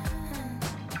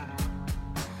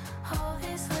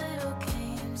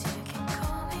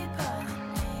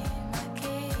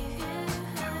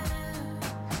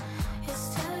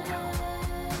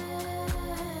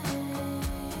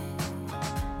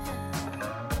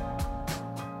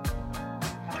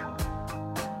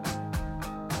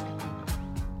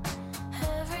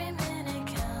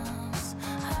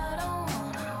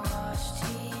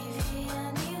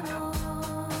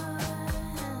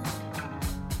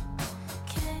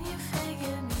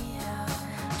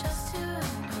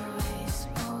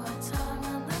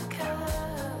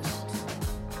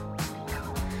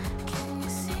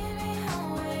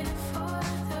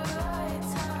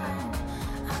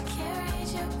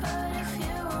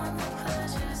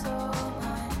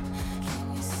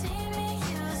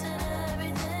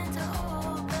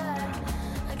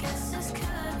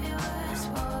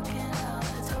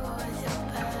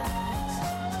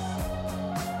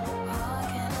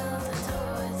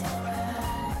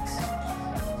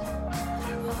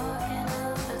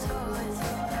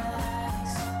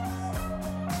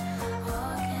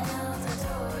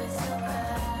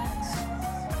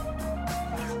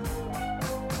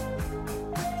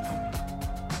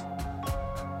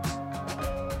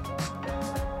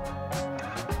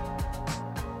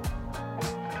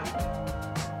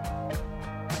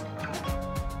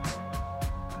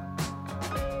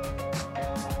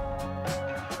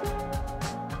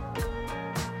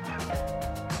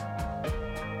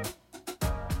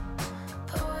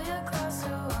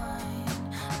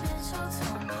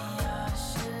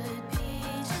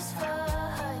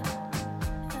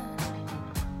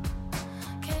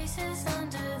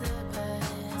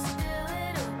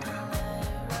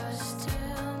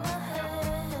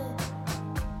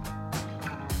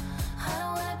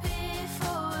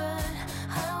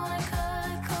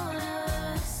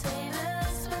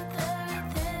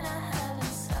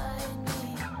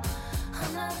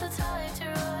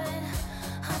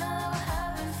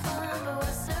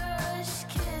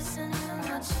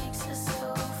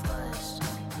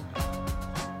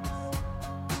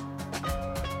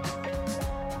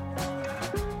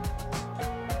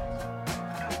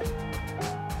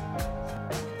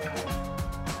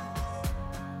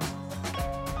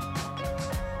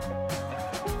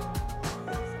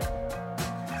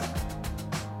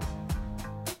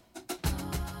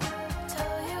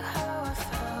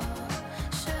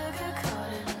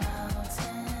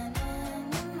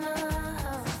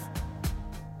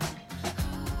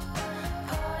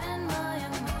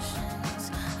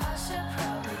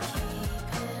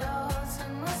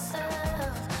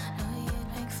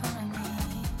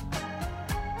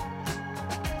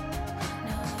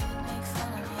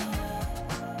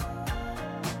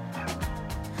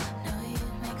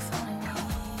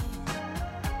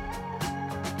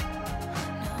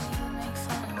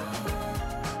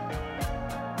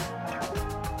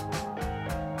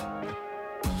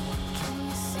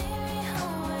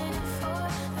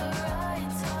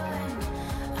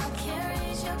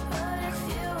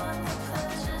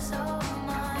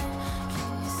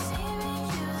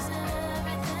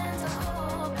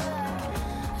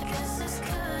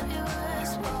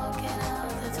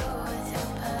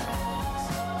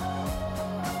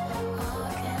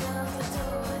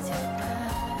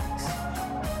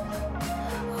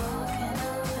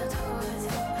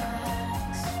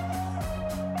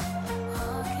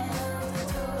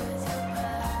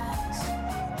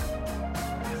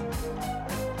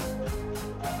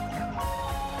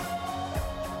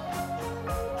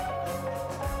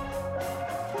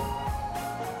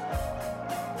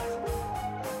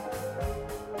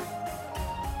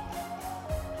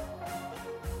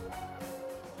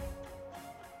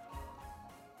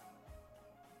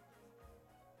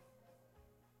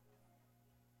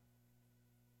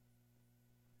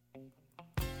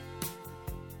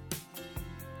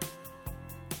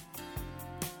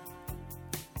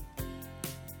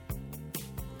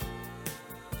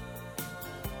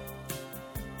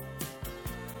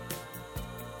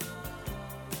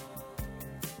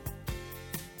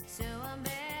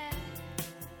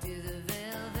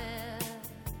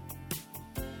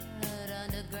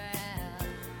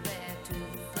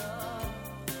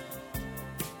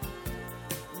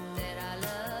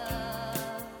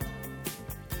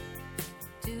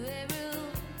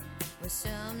 with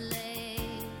some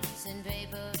lace and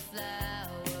paper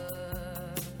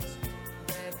flowers.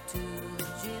 Back to the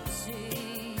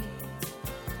gypsy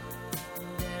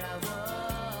that I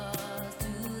was,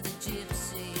 to the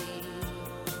gypsy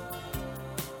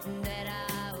that I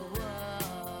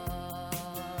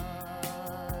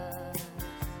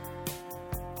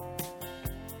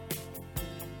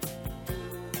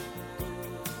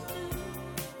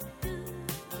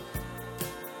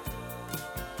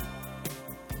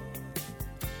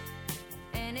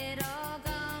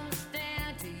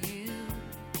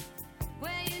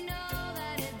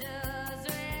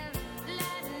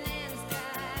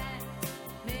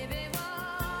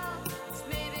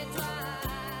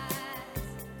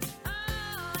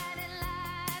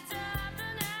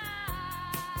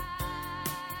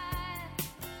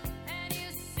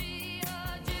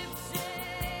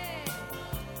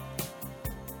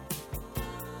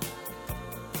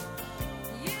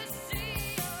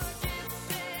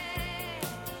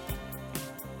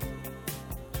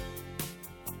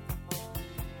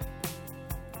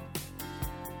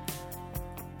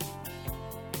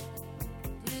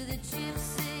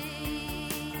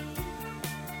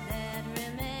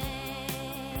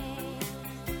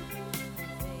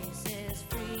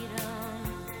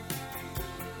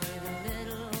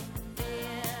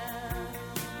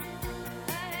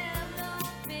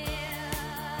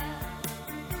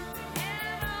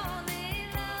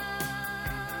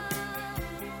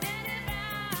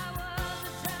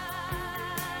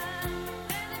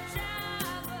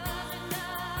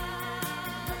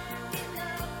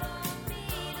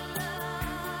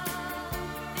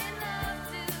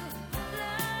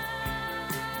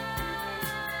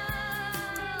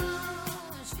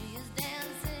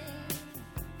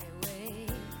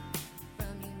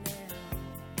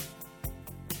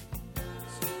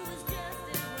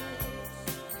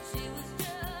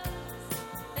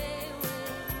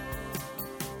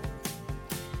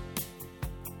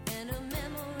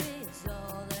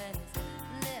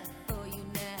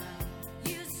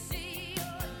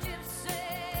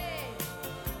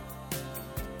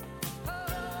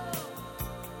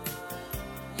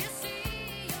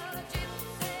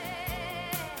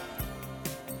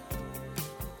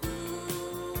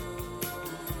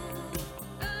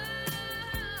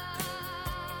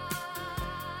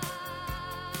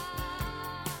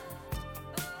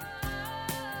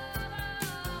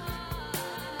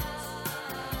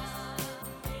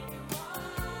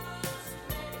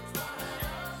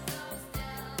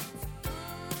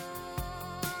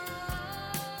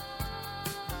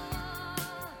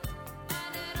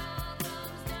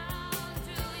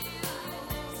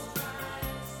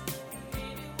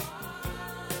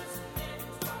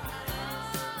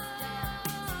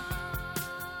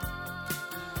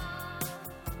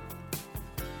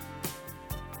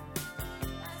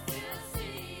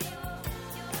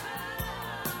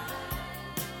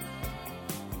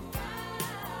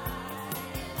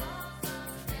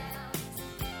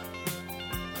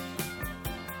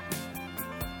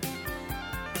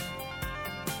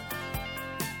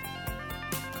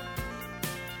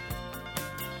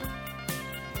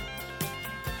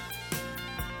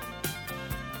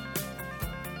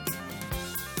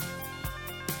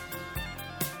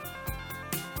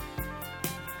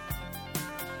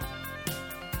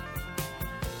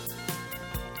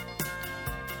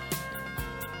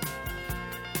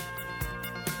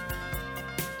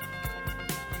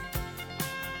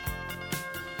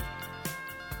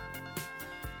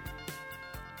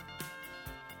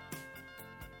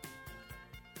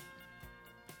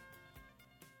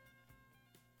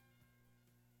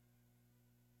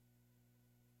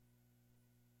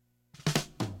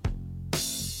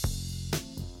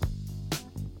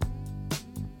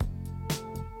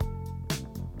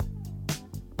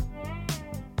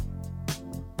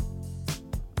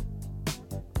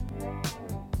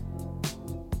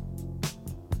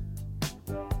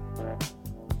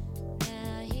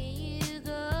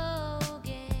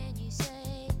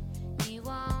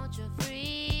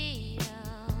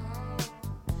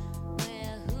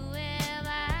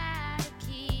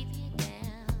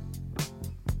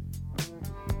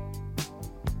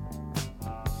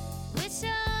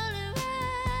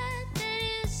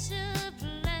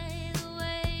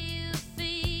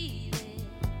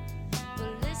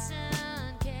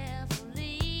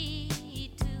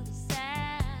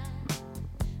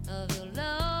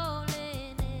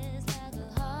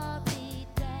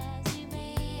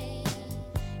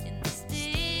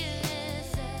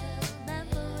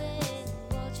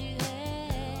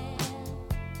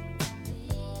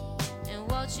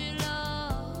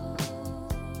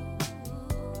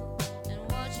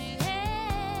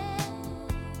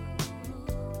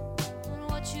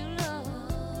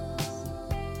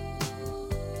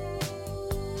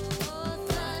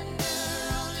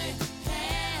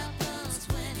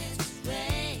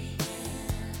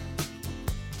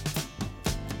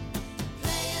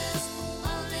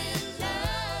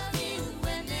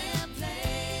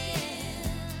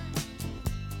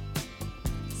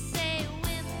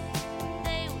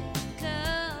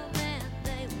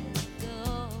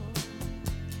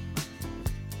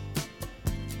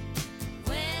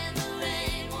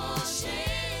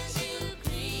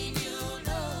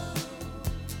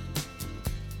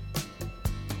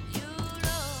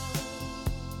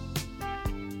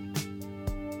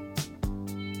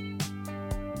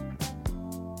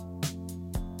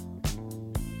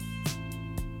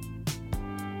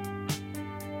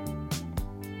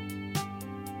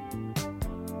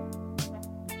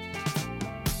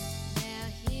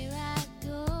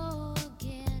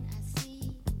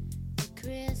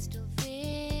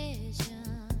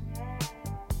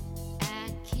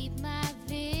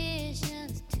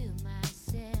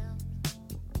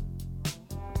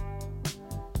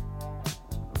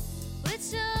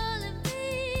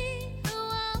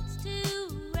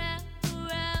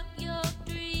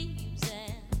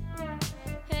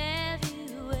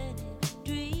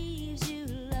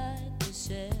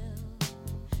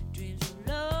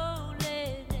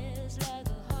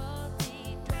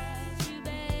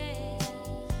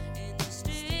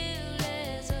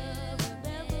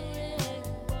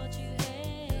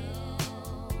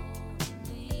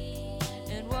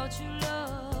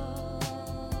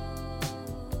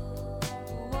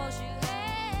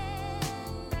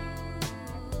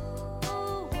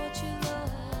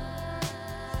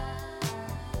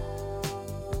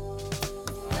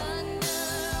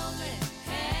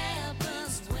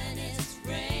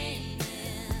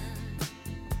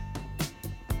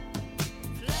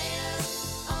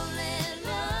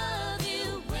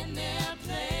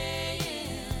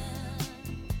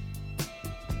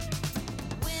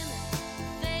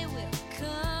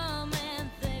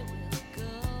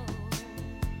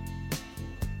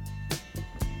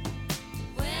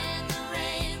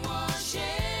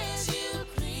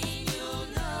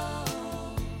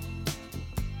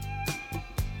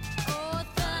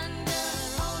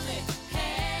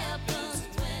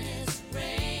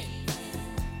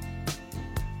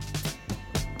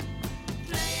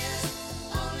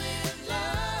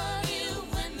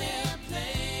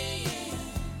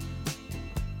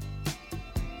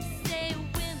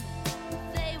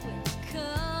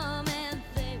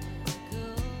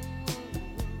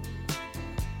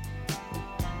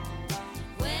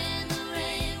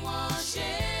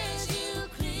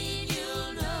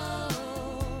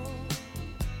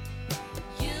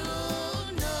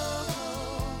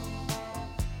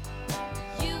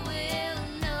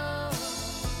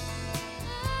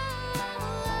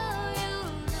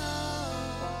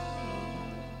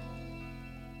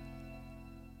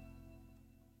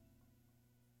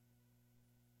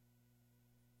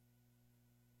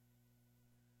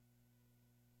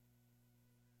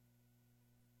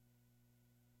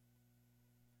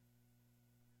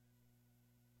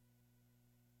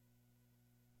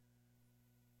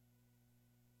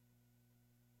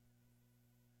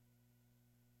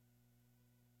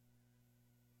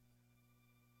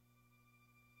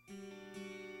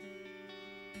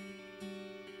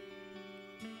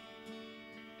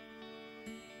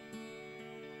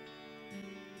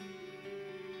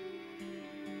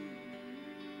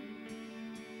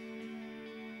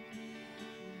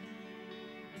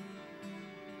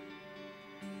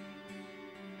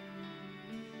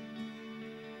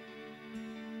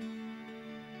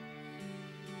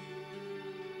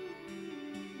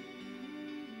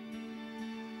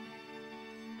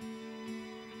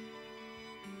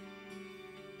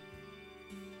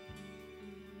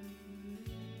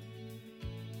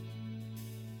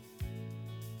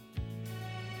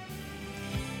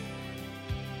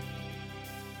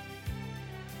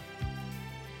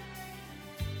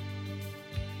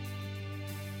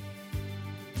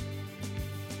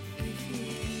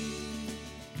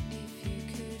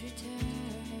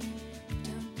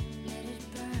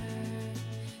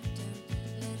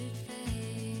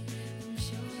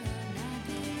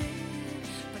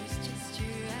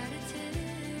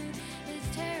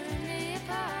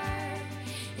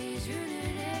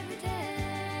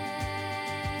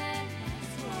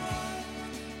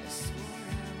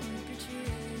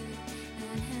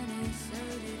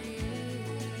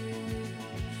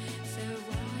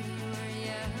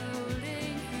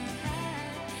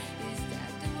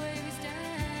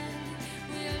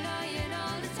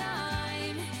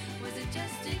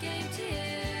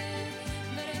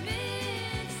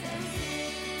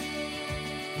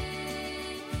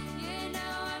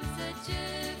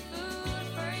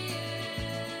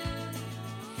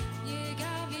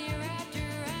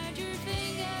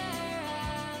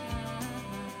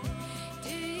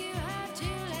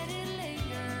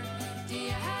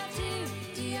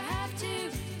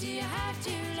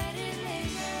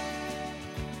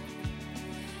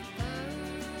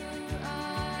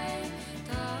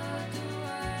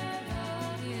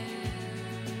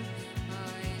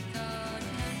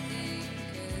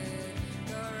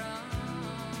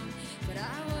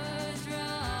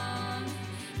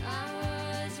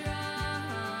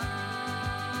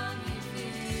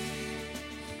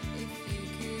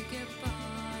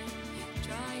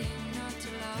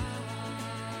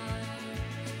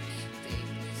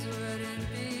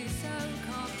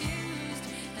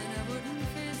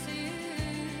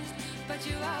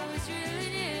it's really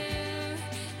new.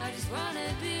 I just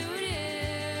wanna be with you.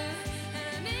 And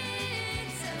I mean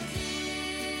so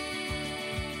deep.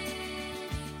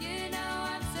 You know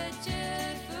I'm such a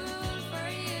fool for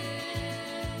you.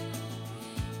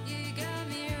 You got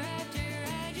me wrapped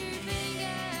around your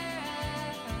finger.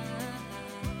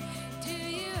 Do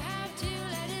you have to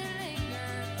let it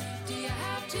linger? Do you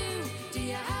have to? Do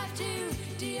you have to?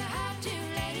 Do you have to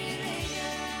let it linger?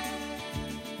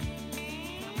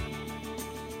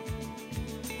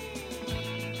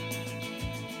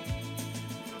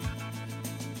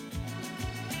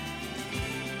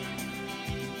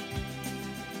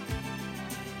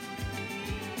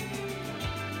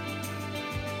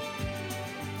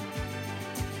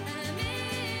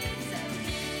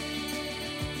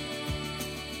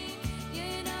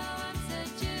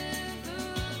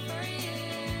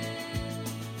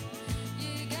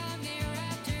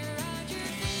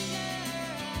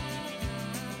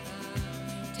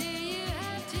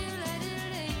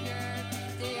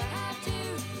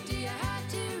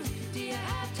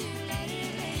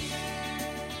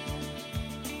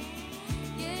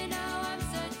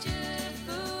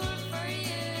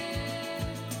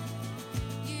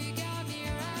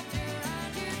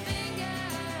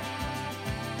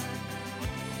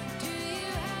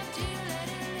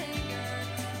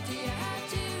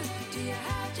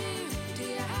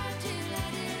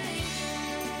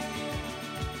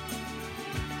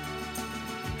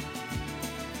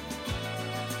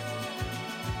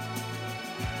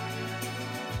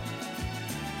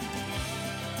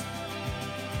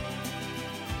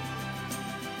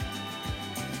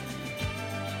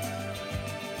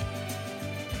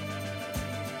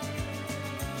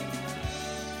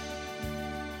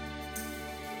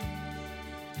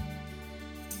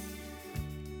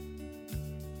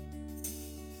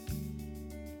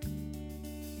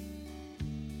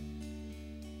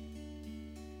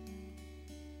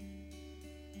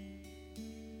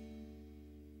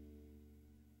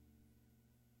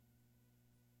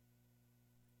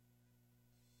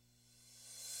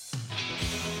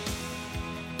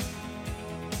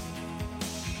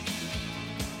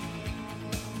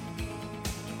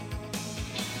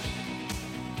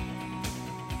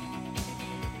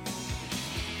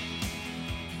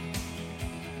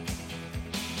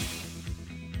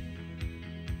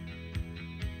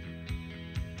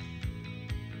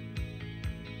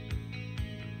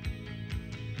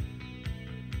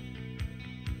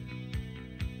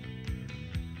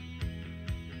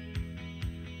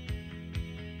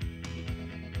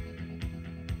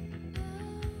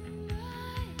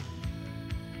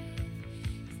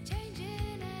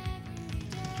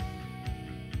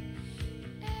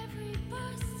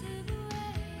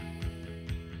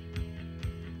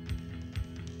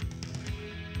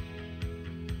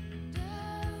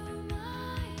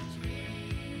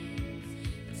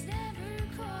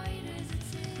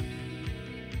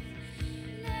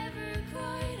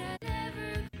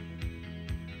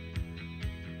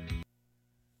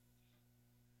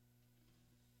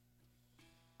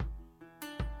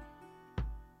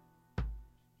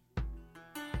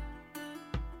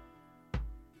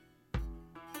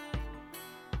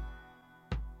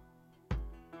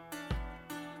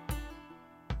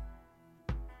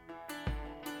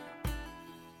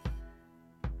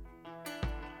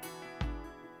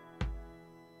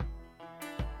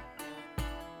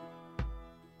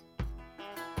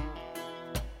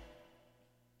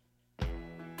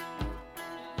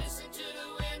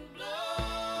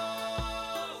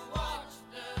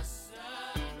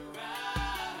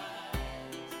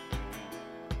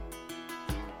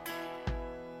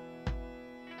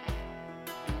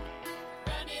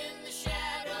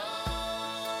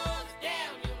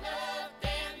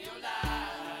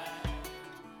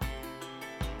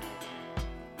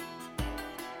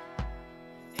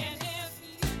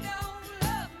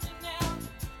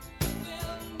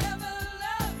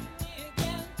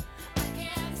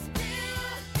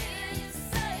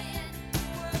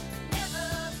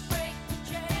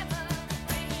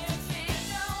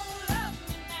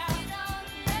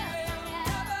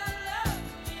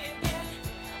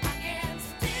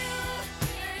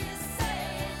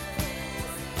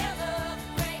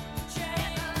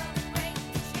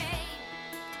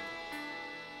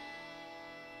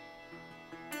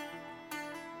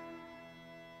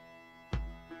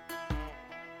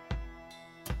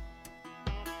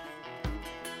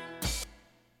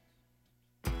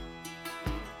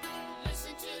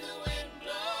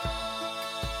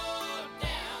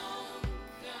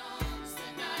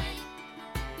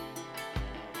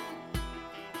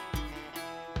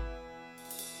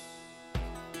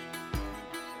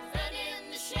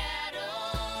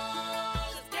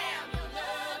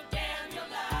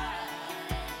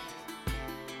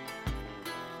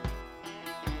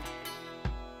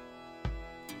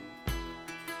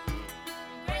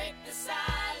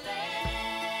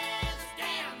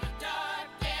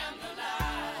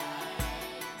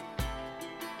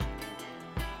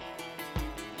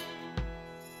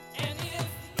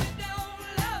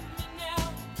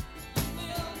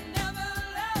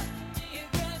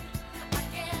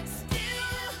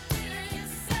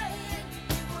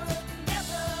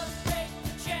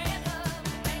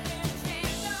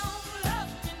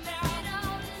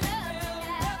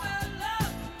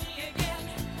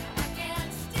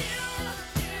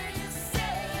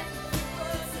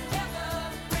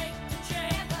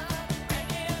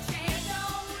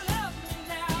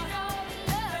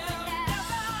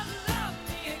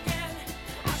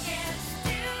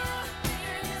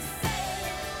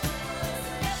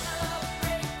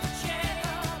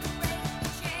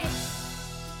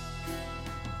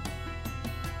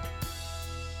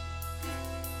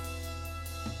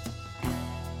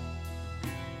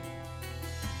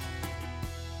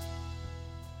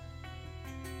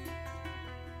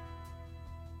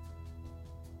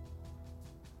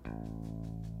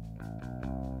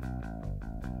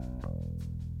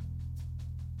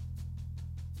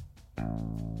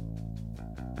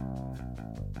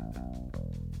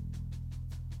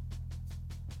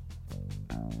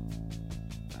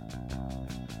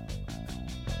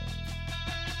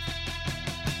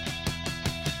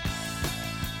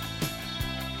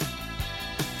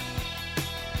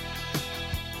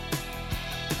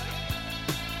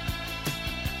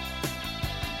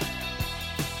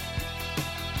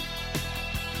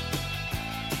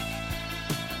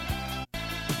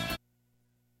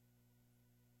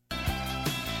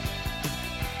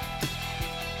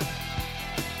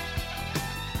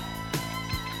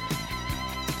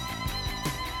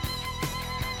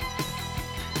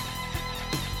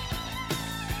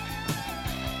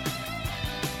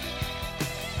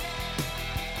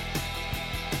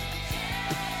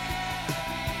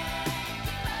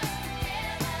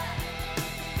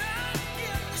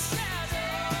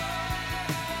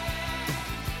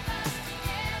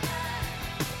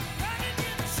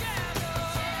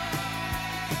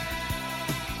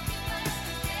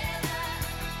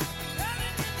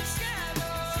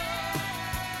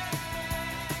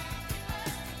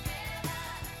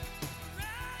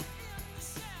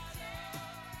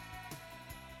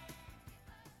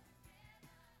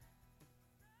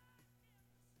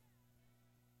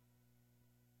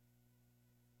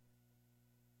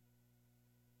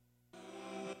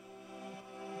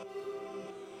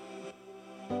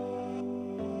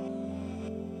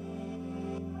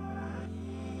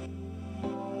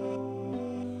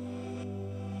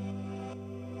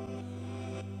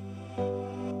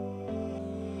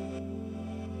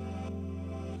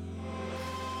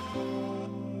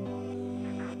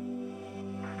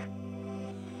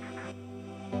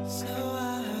 So